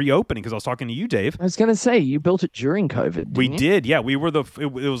right at reopening because I was talking to you, Dave. I was going to say, you built it during COVID. We did. Yeah. We were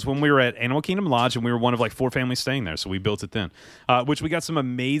it was when we were at Animal Kingdom Lodge, and we were one of like 4 families staying there. So we built it then, which we got some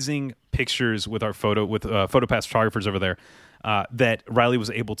amazing pictures with our PhotoPass photographers over there. That Riley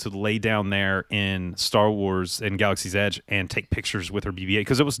was able to lay down there in Star Wars and Galaxy's Edge and take pictures with her BB-8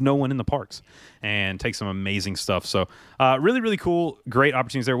 because there was no one in the parks, and take some amazing stuff. So really, really cool, great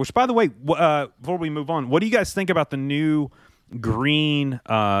opportunities there. Which, by the way, before we move on, what do you guys think about the new green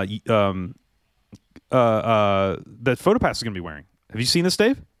that PhotoPass is going to be wearing? Have you seen this,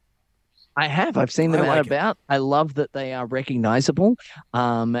 Dave? I have. I've seen them out about. I love that they are recognizable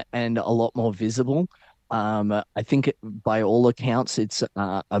and a lot more visible. I think by all accounts, it's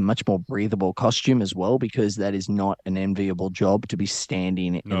a much more breathable costume as well, because that is not an enviable job to be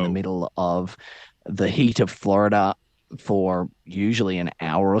standing in the middle of the heat of Florida for usually an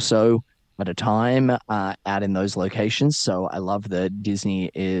hour or so at a time out in those locations. So I love that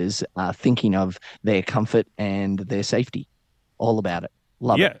Disney is thinking of their comfort and their safety. All about it.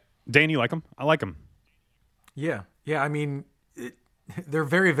 Love it. Yeah. Dan, you like them? I like them. Yeah. I mean, they're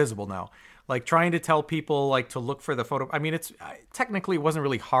very visible now. like trying to tell people like to look for the photo. I mean, it's technically it wasn't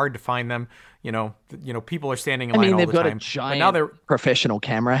really hard to find them. People are standing in line all the time. They've got a But giant now they're professional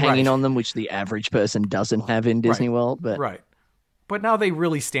camera hanging Right. on them, which the average person doesn't have in Disney World. But right. But now they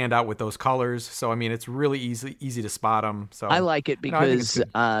really stand out with those colors. So I mean, it's really easy to spot them. So I like it I think it's because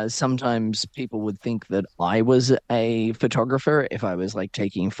good. sometimes people would think that I was a photographer if I was like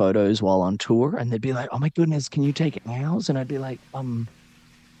taking photos while on tour, and they'd be like, "Oh my goodness, can you take ours?" And I'd be like,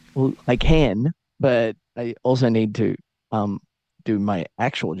 well, I can, but I also need to do my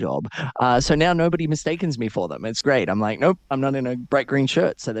actual job. So now nobody mistakes me for them. It's great. I'm like, nope, I'm not in a bright green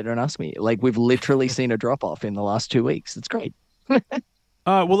shirt, so they don't ask me. Like we've literally seen a drop off in the last 2 weeks. It's great.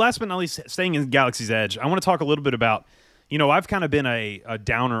 Well, last but not least, staying in Galaxy's Edge, I want to talk a little bit about, I've kind of been a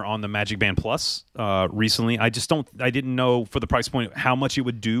downer on the Magic Band Plus recently. I didn't know for the price point how much it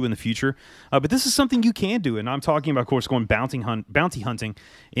would do in the future. But this is something you can do. And I'm talking about, of course, going bounty hunting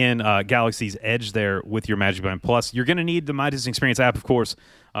in Galaxy's Edge there with your Magic Band Plus. You're going to need the My Disney Experience app, of course,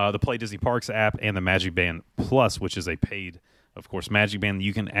 the Play Disney Parks app, and the Magic Band Plus, which is a paid, of course, Magic Band that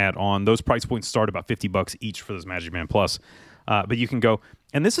you can add on. Those price points start about $50 each for this Magic Band Plus. But you can go,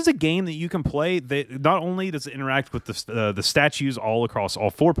 and this is a game that you can play. That not only does it interact with the statues all across all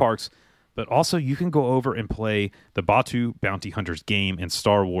 4 parks, but also you can go over and play the Batuu Bounty Hunters game in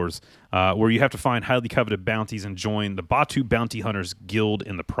Star Wars, where you have to find highly coveted bounties and join the Batuu Bounty Hunters Guild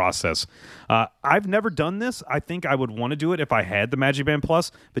in the process. I've never done this. I think I would want to do it if I had the Magic Band Plus.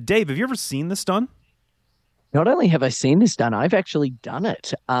 But Dave, have you ever seen this done? Not only have I seen this done, I've actually done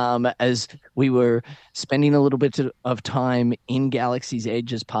it. As we were spending a little bit of time in Galaxy's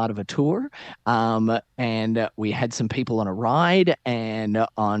Edge as part of a tour, and we had some people on a ride and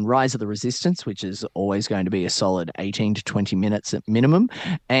on Rise of the Resistance, which is always going to be a solid 18 to 20 minutes at minimum.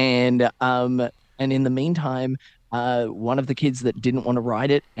 And in the meantime, one of the kids that didn't want to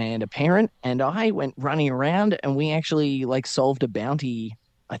ride it and a parent and I went running around, and we actually like solved a bounty.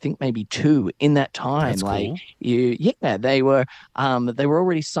 I think maybe 2 in that time. That's like cool. they were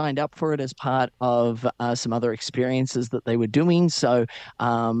already signed up for it as part of some other experiences that they were doing. So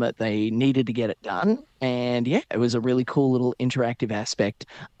they needed to get it done. And yeah, it was a really cool little interactive aspect.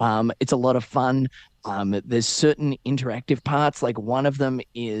 It's a lot of fun. There's certain interactive parts. Like one of them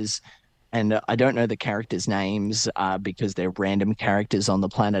is, and I don't know the characters' names because they're random characters on the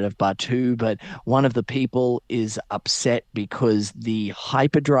planet of Batuu, but one of the people is upset because the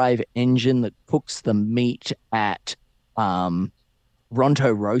hyperdrive engine that cooks the meat at Ronto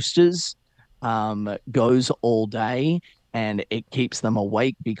Roasters goes all day, and it keeps them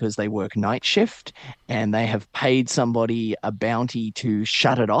awake because they work night shift, and they have paid somebody a bounty to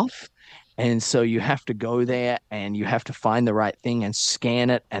shut it off. And so you have to go there and you have to find the right thing and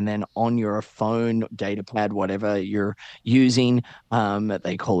scan it. And then on your phone, data pad, whatever you're using,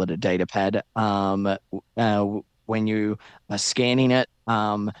 they call it a data pad. When you are scanning it,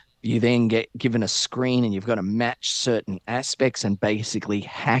 you then get given a screen and you've got to match certain aspects and basically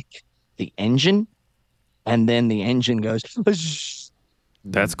hack the engine. And then the engine goes.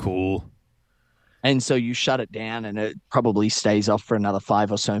 That's cool. And so you shut it down and it probably stays off for another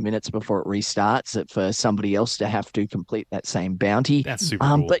 5 or so minutes before it restarts it for somebody else to have to complete that same bounty. That's super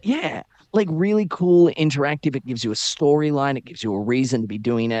cool. But yeah, like really cool, interactive. It gives you a storyline. It gives you a reason to be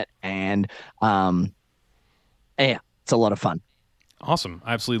doing it. And yeah, it's a lot of fun. Awesome.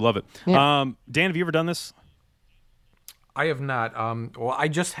 I absolutely love it. Yeah. Dan, have you ever done this? I have not. Well, I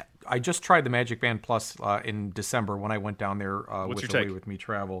just tried the Magic Band Plus in December when I went down there What's with your Away take? With Me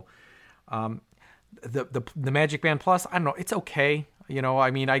Travel. The Magic Band Plus, I don't know, it's okay.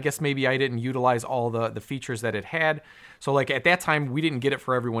 I mean, I guess maybe I didn't utilize all the features that it had. So like at that time, we didn't get it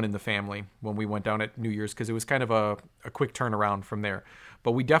for everyone in the family when we went down at New Year's because it was kind of a quick turnaround from there.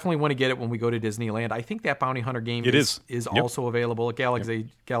 But we definitely want to get it when we go to Disneyland. I think that Bounty Hunter game is Yep. also available at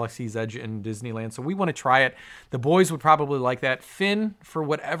Galaxy's Edge in Disneyland. So we want to try it. The boys would probably like that. Finn, for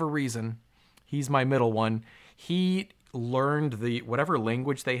whatever reason, he's my middle one. He learned the whatever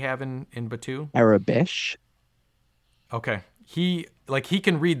language they have in Batuu. Arabesh. Okay. He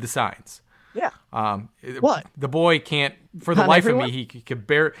can read the signs. Yeah. What? The boy can't, for the Not life everyone? of me, he could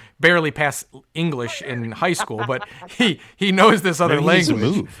barely pass English in high school, but he knows this other Maybe he needs to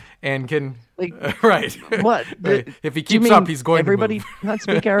language move. and can, Like, right. What? Right. If he Do you keeps mean up, he's going everybody to move. can't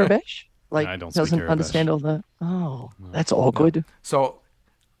speak Arabesh? Like, I don't speak doesn't Arabesh. understand all the. Oh, that's awkward. So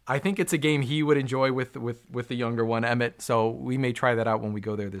I think it's a game he would enjoy with the younger one, Emmett. So we may try that out when we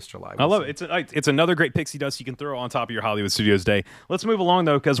go there this July. I love it. It's another great pixie dust you can throw on top of your Hollywood Studios day. Let's move along,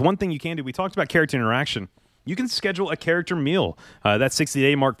 though, because one thing you can do, we talked about character interaction. you can schedule a character meal. That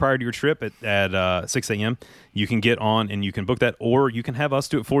 60-day mark prior to your trip at 6 a.m. You can get on and you can book that, or you can have us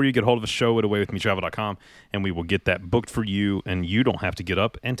do it for you. Get a hold of a show at awaywithmetravel.com, and we will get that booked for you, and you don't have to get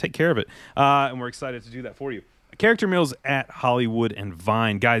up and take care of it. And we're excited to do that for you. Character meals at Hollywood and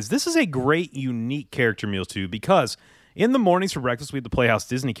Vine. Guys, this is a great, unique character meal, too, because in the mornings for breakfast, we have the Playhouse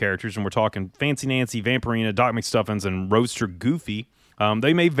Disney characters, and we're talking Fancy Nancy, Vampirina, Doc McStuffins, and Roadster Goofy.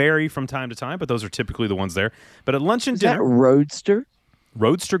 They may vary from time to time, but those are typically the ones there. But at lunch and dinner... Is that Roadster?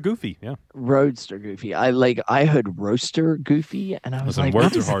 Roadster Goofy, yeah. Roadster Goofy. I heard Roaster Goofy, and I was Listen, like, words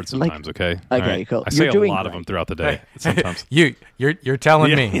what are is hard that? sometimes, okay? Okay, All right. cool. I say You're a doing lot of great. them throughout the day sometimes. You're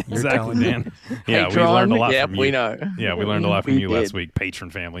telling me. You're Exactly, telling me. Dan. Yeah, we Patron? learned a lot Yep, from you. we know. Yeah, we learned a lot from We you did. last week.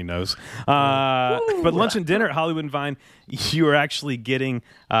 Patron family knows. But lunch and dinner at Hollywood and Vine, you are actually getting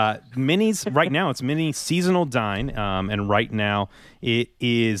minis. Right now, it's mini seasonal dine, and right now it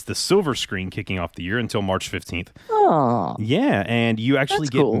is the silver screen kicking off the year until March 15th. Oh, Yeah, and you actually That's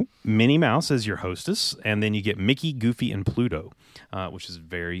get cool. Minnie Mouse as your hostess, and then you get Mickey, Goofy, and Pluto, which is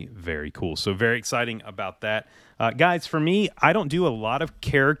very, very cool. So very exciting about that. Guys, for me, I don't do a lot of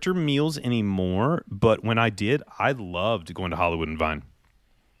character meals anymore, but when I did, I loved going to Hollywood and Vine.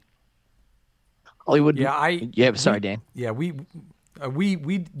 Hollywood. Yeah, Sorry, Dan. Yeah, we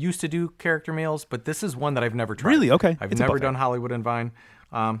used to do character meals, but this is one that I've never tried. Really? Okay. I've It's a never buffet. done Hollywood and Vine.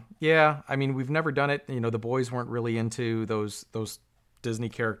 Yeah, I mean, we've never done it. You know, the boys weren't really into those Disney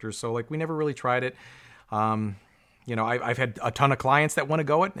characters, so like we never really tried it. You know, I've had a ton of clients that want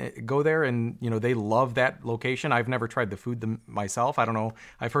to go there, and you know they love that location. I've never tried the food myself. I don't know.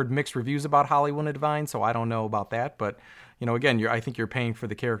 I've heard mixed reviews about Hollywood and Vine, so I don't know about that. But you know, again, I think you're paying for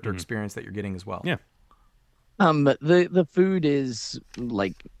the character experience that you're getting as well. Yeah. The food is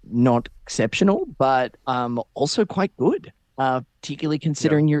like not exceptional, but also quite good. Particularly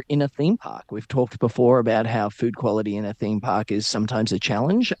considering you're in a theme park. We've talked before about how food quality in a theme park is sometimes a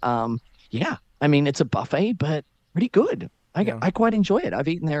challenge. Yeah, I mean it's a buffet, but pretty good. I quite enjoy it. I've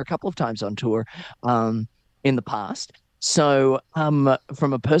eaten there a couple of times on tour in the past. So from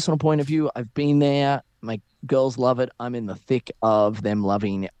a personal point of view, I've been there. My girls love it. I'm in the thick of them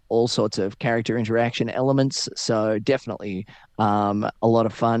loving all sorts of character interaction elements. So definitely a lot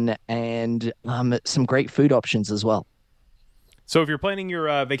of fun and some great food options as well. So if you're planning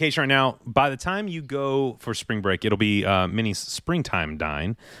your vacation right now, by the time you go for spring break, it'll be Minnie's Springtime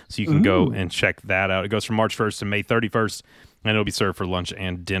Dine. So you can go and check that out. It goes from March 1st to May 31st, and it'll be served for lunch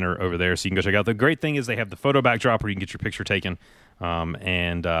and dinner over there. So you can go check out. The great thing is they have the photo backdrop where you can get your picture taken.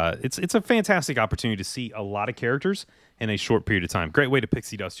 And it's a fantastic opportunity to see a lot of characters in a short period of time. Great way to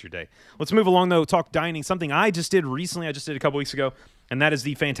pixie dust your day. Let's move along, though. Talk dining. Something I just did recently. I just did a couple weeks ago, and that is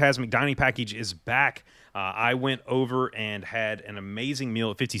the Fantasmic Dining Package is back. I went over and had an amazing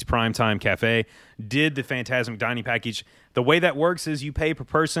meal at 50's Primetime Cafe. Did the Fantasmic Dining Package. The way that works is you pay per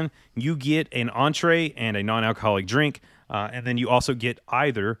person. You get an entree and a non-alcoholic drink, and then you also get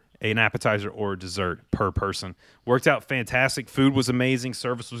either an appetizer or a dessert per person. Worked out fantastic. Food was amazing.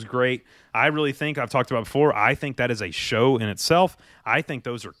 Service was great. I really think, I've talked about before, I think that is a show in itself. I think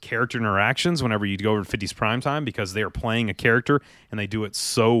those are character interactions whenever you go over to 50's Primetime because they are playing a character and they do it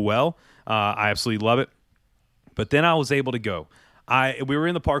so well. I absolutely love it. But then I was able to go. We were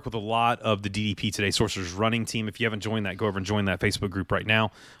in the park with a lot of the DDP Today Sorcerers running team. If you haven't joined that, go over and join that Facebook group right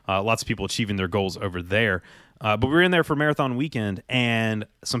now. Lots of people achieving their goals over there. But we were in there for Marathon Weekend, and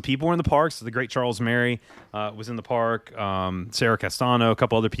some people were in the parks. So the great Charles Mary was in the park. Sarah Castano, a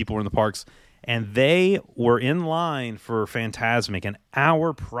couple other people were in the parks. And they were in line for Fantasmic an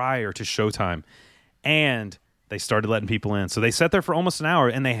hour prior to showtime. And they started letting people in. So they sat there for almost an hour,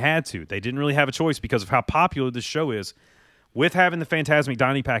 and they had to. They didn't really have a choice because of how popular this show is. With having the Fantasmic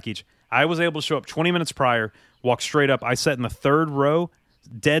Dining Package, I was able to show up 20 minutes prior, walk straight up. I sat in the third row,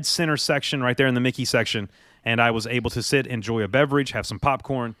 dead center section right there in the Mickey section, and I was able to sit, enjoy a beverage, have some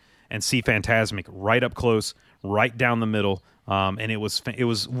popcorn, and see Fantasmic right up close, right down the middle. And it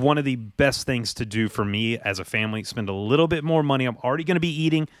was one of the best things to do for me as a family, spend a little bit more money. I'm already going to be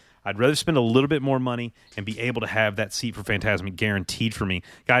eating. I'd rather spend a little bit more money and be able to have that seat for Fantasmic guaranteed for me.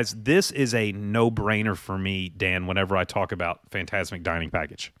 Guys, this is a no-brainer for me, Dan, whenever I talk about Fantasmic Dining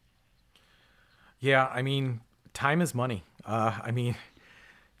Package. Yeah, I mean, time is money. I mean,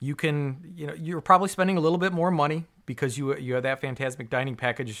 you're probably spending a little bit more money because you have that Fantasmic Dining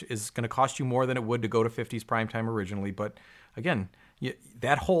Package is going to cost you more than it would to go to 50's Primetime originally. But again,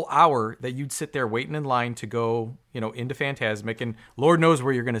 that whole hour that you'd sit there waiting in line to go, into Fantasmic, and Lord knows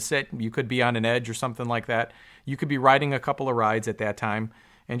where you're going to sit. You could be on an edge or something like that. You could be riding a couple of rides at that time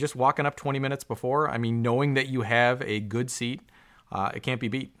and just walking up 20 minutes before. I mean, knowing that you have a good seat, it can't be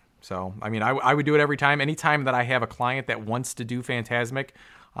beat. So, I mean, I would do it every time. Anytime that I have a client that wants to do Fantasmic,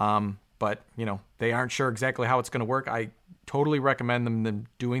 but, you know, they aren't sure exactly how it's going to work, I totally recommend them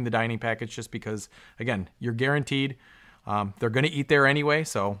doing the dining package just because, again, you're guaranteed. They're going to eat there anyway,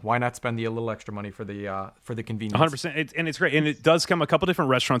 so why not spend a little extra money for the convenience? 100%, and it's great, and it does come a couple different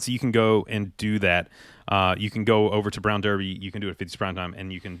restaurants that you can go and do that. You can go over to Brown Derby, you can do it at 50's Prime Time,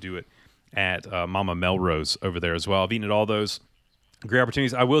 and you can do it at Mama Melrose over there as well. I've eaten at all those. Great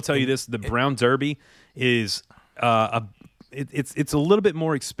opportunities. I will tell you this: the Brown Derby is it's a little bit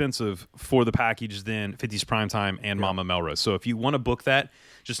more expensive for the package than 50's Primetime and Mama Melrose. So if you want to book that,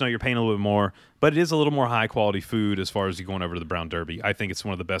 just know you're paying a little bit more. But it is a little more high quality food as far as you going over to the Brown Derby. I think it's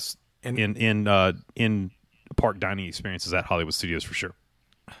one of the best in park dining experiences at Hollywood Studios for sure.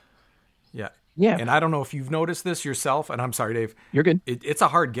 Yeah. Yeah. And I don't know if you've noticed this yourself, and I'm sorry, Dave. You're good. It's a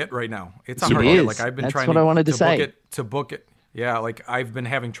hard get right now. It's a It hard is. get. Like I've been That's trying what I wanted to say. book it. Yeah, like I've been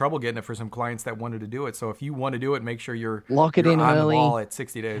having trouble getting it for some clients that wanted to do it. So if you want to do it, make sure you're Lock it you're in on early. the ball at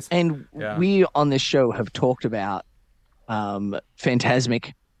 60 days. And we on this show have talked about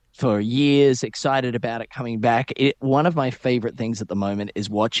Fantasmic for years, excited about it coming back. One of my favorite things at the moment is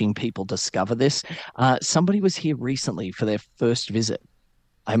watching people discover this. Somebody was here recently for their first visit.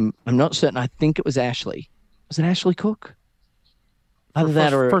 I'm not certain. I think it was Ashley. Was it Ashley Cook? Either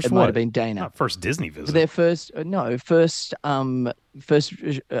that or it might have been Dana. Not first Disney visit. For their first Fantasmic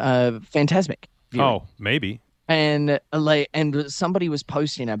viewing. Oh, maybe. And somebody was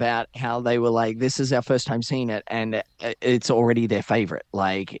posting about how they were like, this is our first time seeing it, and it's already their favorite.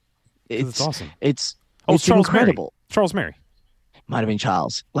 Like, it's awesome. It's Charles Mary. incredible. Charles Mary. Might have been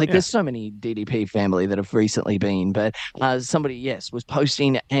Charles. Like, there's so many DDP family that have recently been, but somebody, was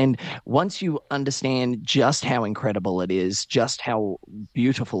posting. And once you understand just how incredible it is, just how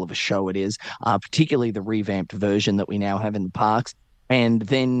beautiful of a show it is, particularly the revamped version that we now have in the parks, and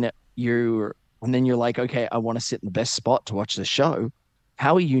then you're like, okay, I want to sit in the best spot to watch the show.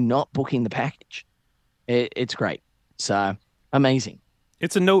 How are you not booking the package? It's great. So amazing.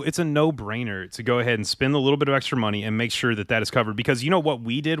 It's a no-brainer to go ahead and spend a little bit of extra money and make sure that is covered. Because you know what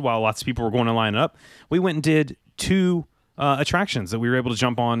we did while lots of people were going to line up? We went and did 2 attractions that we were able to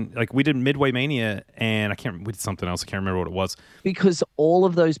jump on. Like we did Midway Mania, and we did something else. I can't remember what it was. Because all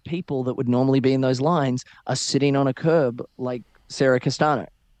of those people that would normally be in those lines are sitting on a curb like Sarah Castano.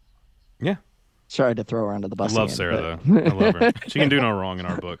 Yeah. Sorry to throw her under the bus. I love again, Sarah, but... though. I love her. She can do no wrong in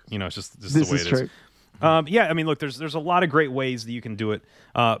our book. You know, it's just the way it is. True. I mean, look, there's a lot of great ways that you can do it,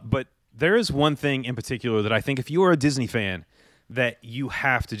 but there is one thing in particular that I think if you are a Disney fan that you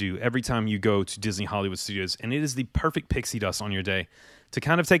have to do every time you go to Disney Hollywood Studios, and it is the perfect pixie dust on your day to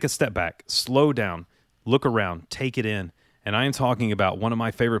kind of take a step back, slow down, look around, take it in, and I am talking about one of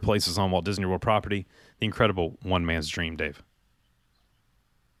my favorite places on Walt Disney World property, the incredible One Man's Dream, Dave.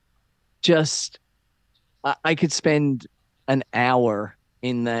 I could spend an hour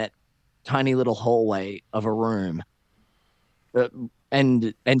in that tiny little hallway of a room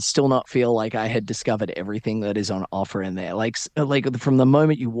and still not feel like I had discovered everything that is on offer in there. Like from the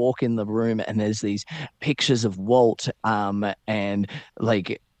moment you walk in the room and there's these pictures of Walt and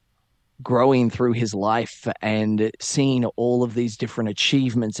like growing through his life and seeing all of these different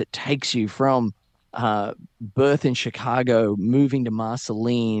achievements, it takes you from birth in Chicago, moving to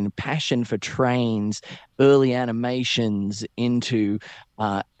Marceline, passion for trains, early animations into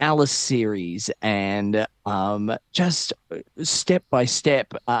Alice series, and just step by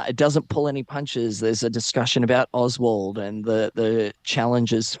step. It doesn't pull any punches. There's a discussion about Oswald and the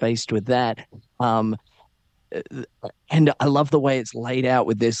challenges faced with that. And I love the way it's laid out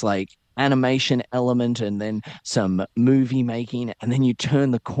with this like animation element and then some movie making, and then you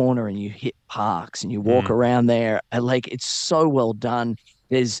turn the corner and you hit parks and you walk around there. And like, it's so well done.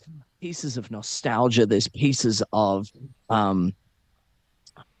 There's pieces of nostalgia. There's pieces of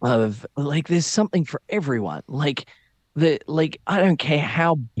like, there's something for everyone. Like I don't care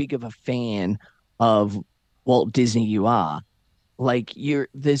how big of a fan of Walt Disney you are. Like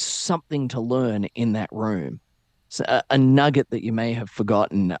there's something to learn in that room. So a nugget that you may have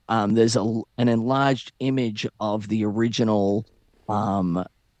forgotten. There's an enlarged image of the original park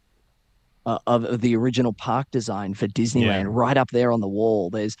design for Disneyland right up there on the wall.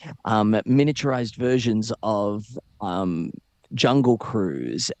 There's miniaturized versions of Jungle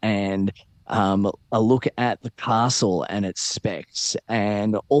Cruise and a look at the castle and its specs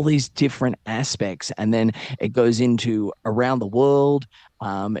and all these different aspects. And then it goes into around the world.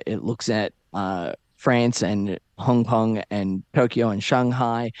 It looks at France and Hong Kong and Tokyo and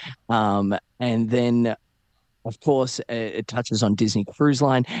Shanghai. And then Of course, it touches on Disney Cruise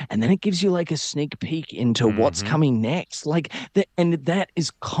Line, and then it gives you like a sneak peek into what's coming next. Like and that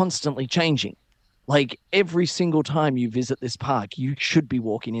is constantly changing. Like every single time you visit this park, you should be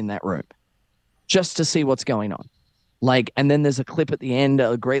walking in that room just to see what's going on. Like, and then there's a clip at the end,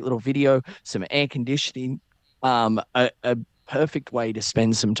 a great little video, some air conditioning, a perfect way to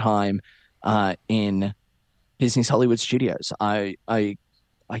spend some time in Disney's Hollywood Studios. I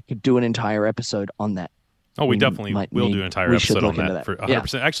could do an entire episode on that. Oh, we definitely will do an entire episode on that for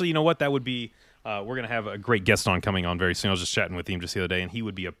 100%. Yeah. Actually, you know what? That would be, we're going to have a great guest on coming on very soon. I was just chatting with him just the other day, and he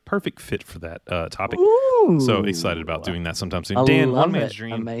would be a perfect fit for that topic. Ooh. So excited about doing that sometime soon. I Dan, love One Man's it.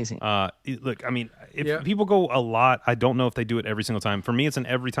 Dream. Amazing. Look, I mean, if people go a lot, I don't know if they do it every single time. For me, it's an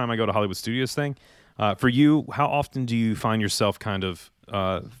every time I go to Hollywood Studios thing. For you, how often do you find yourself kind of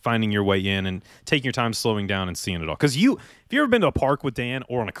finding your way in and taking your time, slowing down, and seeing it all? Because if you've ever been to a park with Dan,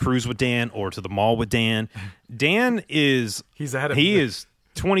 or on a cruise with Dan, or to the mall with Dan, Dan is He's ahead of he me. is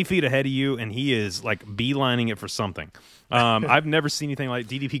 20 feet ahead of you, and he is like beelining it for something. I've never seen anything like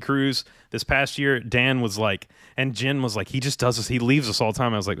DDP Cruise this past year. Dan was like, and Jen was like, he just does this. He leaves us all the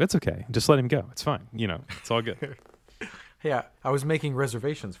time. I was like, that's okay. Just let him go. It's fine. It's all good. Yeah, I was making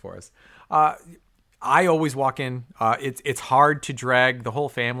reservations for us. I always walk in. It's hard to drag the whole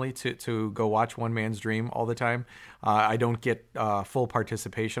family to go watch One Man's Dream all the time. I don't get full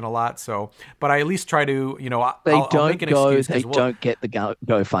participation a lot, but I at least try to. I'll make an excuse They as well. don't get the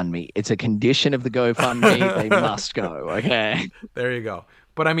GoFundMe. It's a condition of the GoFundMe. They must go. Okay. There you go.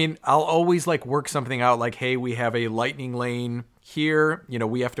 But I mean, I'll always like work something out. Like, hey, we have a lightning lane here.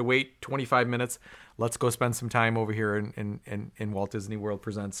 We have to wait 25 minutes. Let's go spend some time over here in Walt Disney World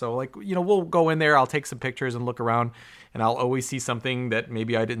Presents. So like, we'll go in there. I'll take some pictures and look around, and I'll always see something that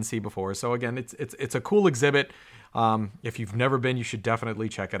maybe I didn't see before. So again, it's a cool exhibit. If you've never been, you should definitely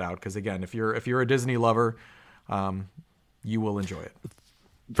check it out. Because again, if you're a Disney lover, you will enjoy it.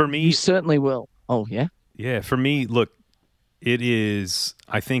 For me, You certainly will. Oh, yeah? yeah, for me, look, it is,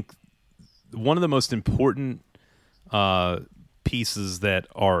 I think, one of the most important pieces that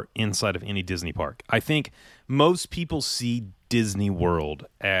are inside of any Disney park. I think most people see Disney World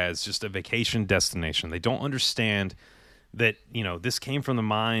as just a vacation destination. They don't understand that, this came from the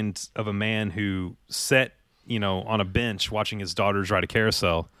mind of a man who sat, on a bench watching his daughters ride a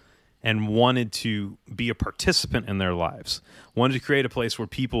carousel and wanted to be a participant in their lives, wanted to create a place where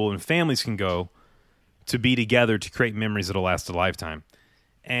people and families can go to be together to create memories that'll last a lifetime.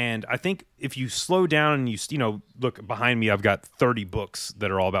 And I think if you slow down and you look behind me, I've got 30 books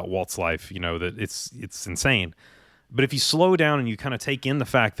that are all about Walt's life, that it's insane. But if you slow down and you kind of take in the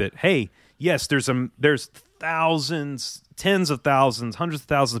fact that, hey, yes, there's thousands, tens of thousands, hundreds of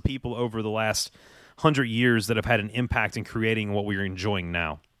thousands of people over the last 100 years that have had an impact in creating what we're enjoying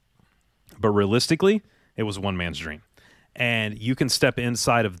now. But realistically, it was one man's dream. And you can step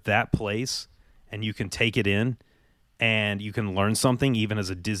inside of that place and you can take it in. And you can learn something even as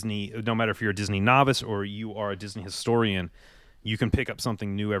a Disney, no matter if you're a Disney novice or you are a Disney historian, you can pick up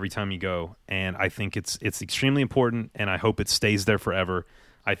something new every time you go. And I think it's extremely important, and I hope it stays there forever.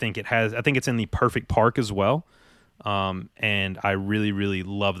 I think it's in the perfect park as well. And I really, really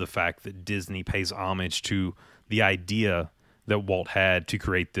love the fact that Disney pays homage to the idea that Walt had to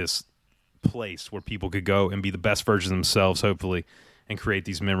create this place where people could go and be the best version of themselves, hopefully, and create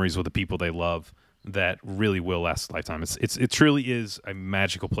these memories with the people they love that really will last a lifetime. It truly is a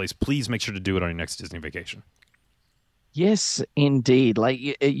magical place. Please make sure to do it on your next Disney vacation. Yes, indeed. Like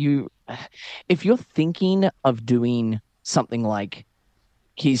you, if you're thinking of doing something like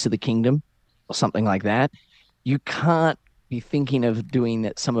Keys to the Kingdom or something like that, you can't be thinking of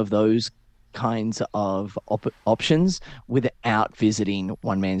doing some of those kinds of options without visiting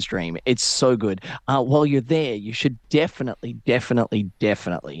One Man's Dream. It's so good. While you're there, you should definitely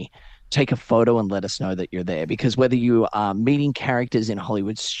take a photo and let us know that you're there, because whether you are meeting characters in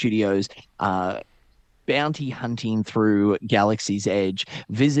Hollywood Studios, bounty hunting through Galaxy's Edge,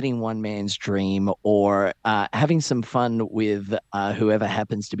 visiting One Man's Dream, or having some fun with whoever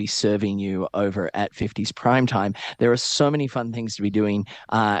happens to be serving you over at 50s Primetime, there are so many fun things to be doing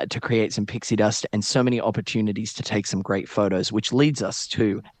to create some pixie dust and so many opportunities to take some great photos, which leads us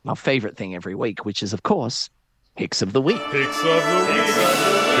to our favorite thing every week, which is, of course, Picks of the Week. Picks of the week.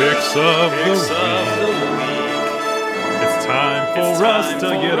 Picks of the week. It's time for us to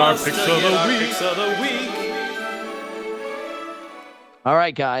get our picks of the week. All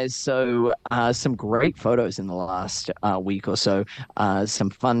right, guys. So some great photos in the last week or so. Some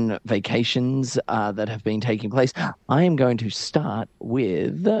fun vacations that have been taking place. I am going to start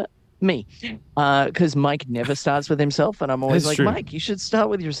with Me, because Mike never starts with himself, and I'm always That's like, true. Mike, you should start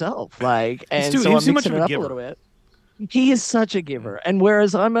with yourself. Like, and he's so I'm too much mixing of it a up giver. a little bit. He is such a giver, and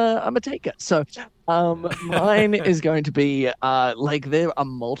whereas I'm a taker. So mine is going to be like there are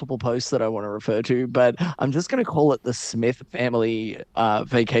multiple posts that I want to refer to, but I'm just going to call it the Smith family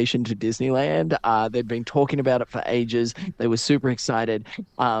vacation to Disneyland. They've been talking about it for ages. They were super excited.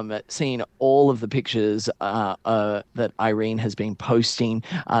 Seeing all of the pictures that Irene has been posting,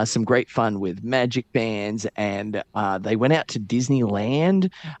 some great fun with magic bands, and they went out to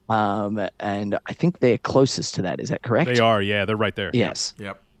Disneyland, and I think they're closest to that. Is that correct? They are, yeah, they're right there. Yes.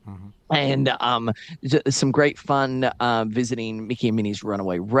 Yep. And some great fun visiting Mickey and Minnie's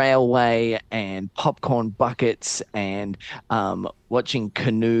Runaway Railway and popcorn buckets and watching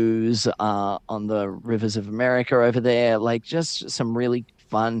canoes on the rivers of America over there. Like just some really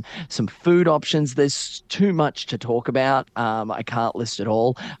fun, some food options. There's too much to talk about. I can't list it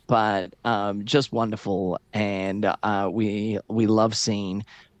all, but just wonderful. And we love seeing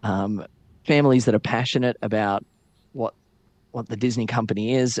families that are passionate about what the Disney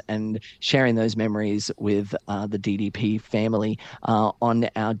company is and sharing those memories with the DDP family on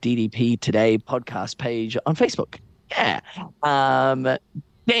our DDP Today podcast page on Facebook. Yeah.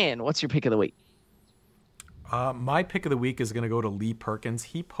 Dan, what's your pick of the week? My pick of the week is going to go to Lee Perkins.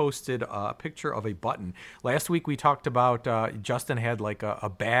 He posted a picture of a button. Last week we talked about Justin had like a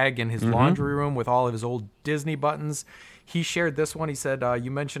bag in his laundry room with all of his old Disney buttons. He shared this one. He said,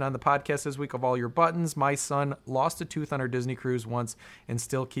 you mentioned on the podcast this week of all your buttons. My son lost a tooth on our Disney cruise once and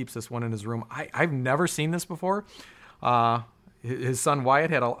still keeps this one in his room. I've never seen this before. His son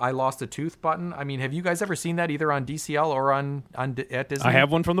Wyatt had a I lost a tooth button. I mean, have you guys ever seen that either on DCL or at Disney? I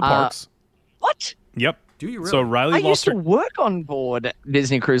have one from the parks. What? Yep. Do you really? So Riley I lost used to her. work on board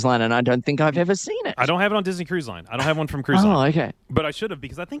Disney Cruise Line, and I don't think I've ever seen it. I don't have it on Disney Cruise Line. I don't have one from Cruise Oh, Line. okay. But I should have,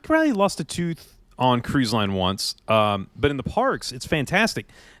 because I think Riley lost a tooth on Cruise Line once. But in the parks, it's fantastic.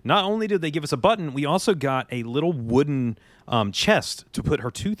 Not only did they give us a button, we also got a little wooden chest to put her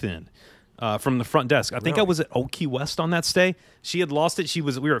tooth in from the front desk. I think I was at Old Key West on that stay. She had lost it.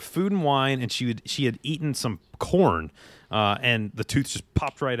 We were at Food and Wine, and she had eaten some corn, and the tooth just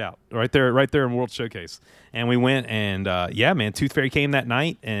popped right out, right there in World Showcase. And we went, and yeah, man, Tooth Fairy came that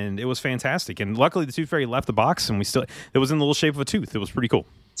night, and it was fantastic. And luckily, the Tooth Fairy left the box, and it was in the little shape of a tooth. It was pretty cool.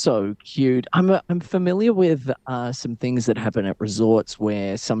 So cute. I'm familiar with some things that happen at resorts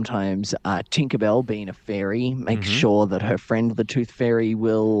where sometimes Tinkerbell, being a fairy, makes sure that her friend, the Tooth Fairy,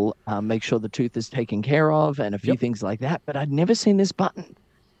 will make sure the tooth is taken care of and a few things like that. But I'd never seen this button.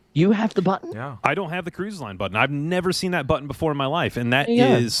 You have the button? Yeah. I don't have the Cruise Line button. I've never seen that button before in my life, and that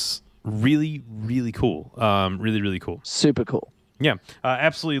is really, really cool. Really, really cool. Super cool. Yeah,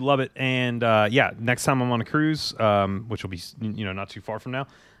 absolutely love it. And yeah, next time I'm on a cruise, which will be not too far from now,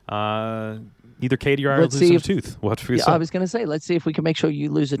 either Katie or I will Let's lose see some if- tooth. We'll have to figure Yeah, this out. I was going to say, let's see if we can make sure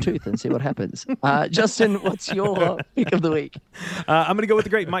you lose a tooth and see what happens. Justin, what's your pick of the week? I'm going to go with the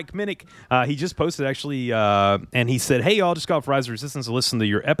great Mike Minnick. He just posted, actually, and he said, hey, y'all, just got off Rise of Resistance to listen to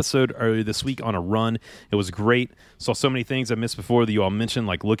your episode earlier this week on a run. It was great. Saw so many things I missed before that you all mentioned,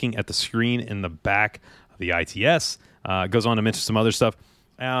 like looking at the screen in the back of the ITS. Goes on to mention some other stuff.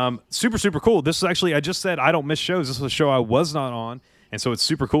 Super, super cool. This is actually, I just said I don't miss shows. This was a show I was not on. And so it's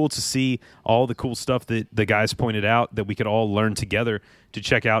super cool to see all the cool stuff that the guys pointed out that we could all learn together to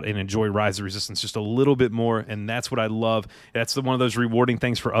check out and enjoy Rise of Resistance just a little bit more. And that's what I love. That's one of those rewarding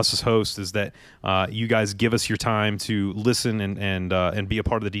things for us as hosts, is that you guys give us your time to listen and be a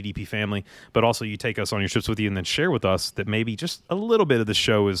part of the DDP family, but also you take us on your trips with you and then share with us that maybe just a little bit of the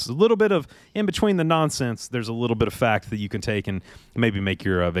show is a little bit of, in between the nonsense, there's a little bit of fact that you can take and maybe make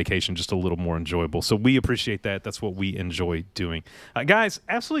your vacation just a little more enjoyable. So we appreciate that. That's what we enjoy doing. Guys,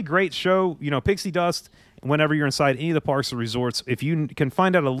 absolutely great show. Pixie Dust, whenever you're inside any of the parks or resorts, if you can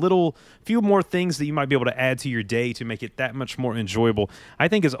find out few more things that you might be able to add to your day to make it that much more enjoyable, I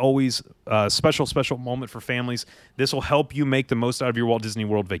think is always a special moment for families. This will help you make the most out of your Walt Disney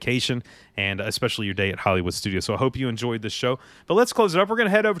World vacation, and especially your day at Hollywood Studios. So I hope you enjoyed this show. But let's close it up. We're going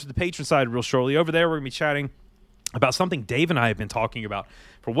to head over to the patron side real shortly. Over there, we're going to be chatting about something Dave and I have been talking about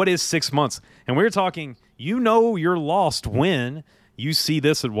for what is 6 months. And we're talking, you're lost when you see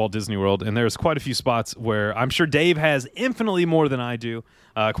this at Walt Disney World, and there's quite a few spots where I'm sure Dave has infinitely more than I do.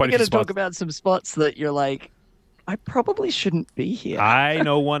 We're going to talk about some spots that you're like, I probably shouldn't be here. I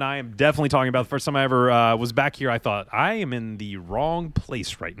know one I am definitely talking about. The first time I ever was back here, I thought, I am in the wrong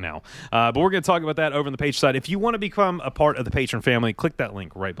place right now. But we're going to talk about that over on the page side. If you want to become a part of the Patron family, click that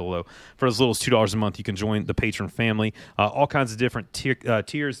link right below. For as little as $2 a month, you can join the Patron family. All kinds of different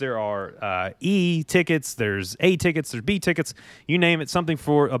tiers. There are E tickets, there's A tickets, there's B tickets. You name it, something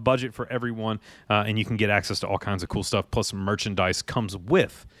for a budget for everyone. And you can get access to all kinds of cool stuff. Plus, merchandise comes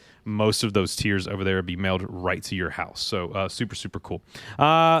with most of those tiers over there, be mailed right to your house. So super, super cool.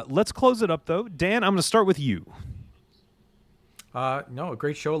 Let's close it up, though. Dan, I'm going to start with you. No, a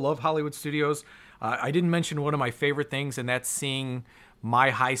great show. Love Hollywood Studios. I didn't mention one of my favorite things, and that's seeing my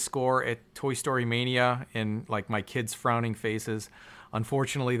high score at Toy Story Mania and like my kids' frowning faces.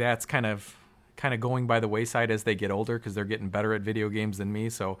 Unfortunately, that's kind of going by the wayside as they get older because they're getting better at video games than me.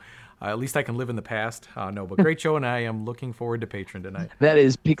 So at least I can live in the past. No, but great show, and I am looking forward to Patron tonight. That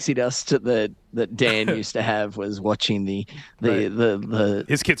is pixie dust that Dan used to have, was watching the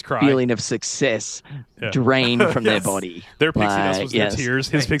his kids cry. feeling of success drain from their body. Their pixie dust was their tears.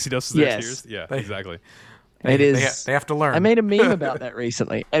 His pixie dust was their tears. Yeah, exactly. It is. They have to learn. I made a meme about that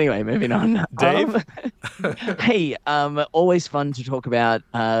recently. Anyway, moving on. Dave? Hey, always fun to talk about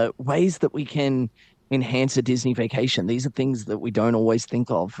ways that we can enhance a Disney vacation. These are things that we don't always think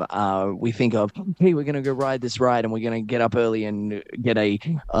of. We think of, hey, we're going to go ride this ride, and we're going to get up early and get a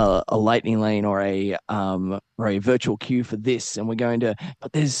lightning lane or a virtual queue for this, and we're going to.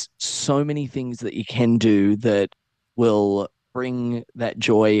 But there's so many things that you can do that will bring that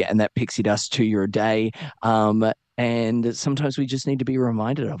joy and that pixie dust to your day. And sometimes we just need to be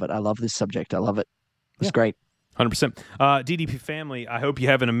reminded of it. I love this subject. I love it. It's great. 100%. DDP family, I hope you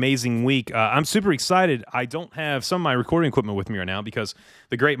have an amazing week. I'm super excited. I don't have some of my recording equipment with me right now because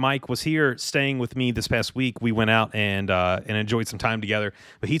the great Mike was here staying with me this past week. We went out and enjoyed some time together.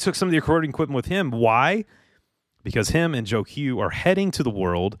 But he took some of the recording equipment with him. Why? Because him and Joe Q are heading to the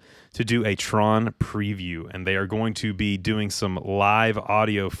world to do a Tron preview, and they are going to be doing some live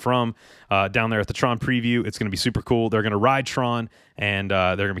audio from down there at the Tron preview. It's going to be super cool. They're going to ride Tron, and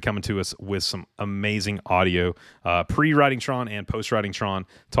they're going to be coming to us with some amazing audio, pre-riding Tron and post-riding Tron,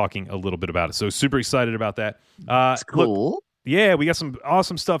 talking a little bit about it. So super excited about that. It's cool. Look, yeah, we got some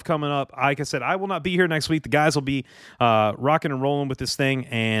awesome stuff coming up. Like I said, I will not be here next week. The guys will be rocking and rolling with this thing,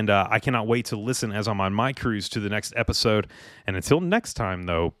 and I cannot wait to listen as I'm on my cruise to the next episode. And until next time,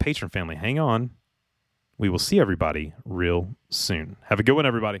 though, Patron family, hang on. We will see everybody real soon. Have a good one,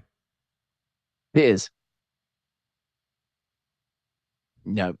 everybody. Cheers.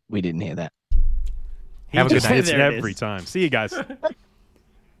 No, we didn't hear that. Have a good night. It's every time. See you guys.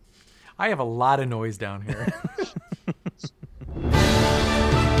 I have a lot of noise down here.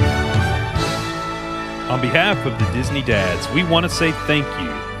 On behalf of the Disney Dads, we want to say thank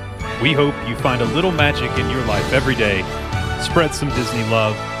you. We hope you find a little magic in your life every day, spread some Disney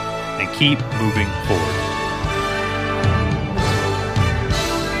love, and keep moving forward.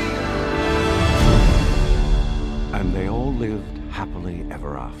 And they all lived happily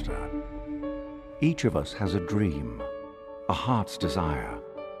ever after. Each of us has a dream, a heart's desire.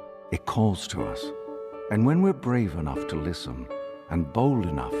 It calls to us. And when we're brave enough to listen and bold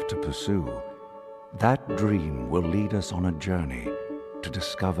enough to pursue, that dream will lead us on a journey to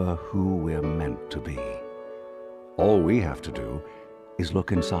discover who we're meant to be. All we have to do is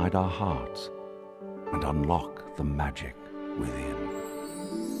look inside our hearts and unlock the magic within.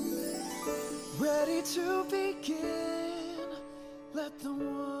 Ready to begin, let the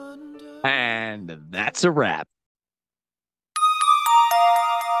wonder... And that's a wrap.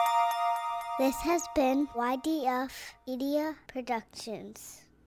 This has been YDF Media Productions.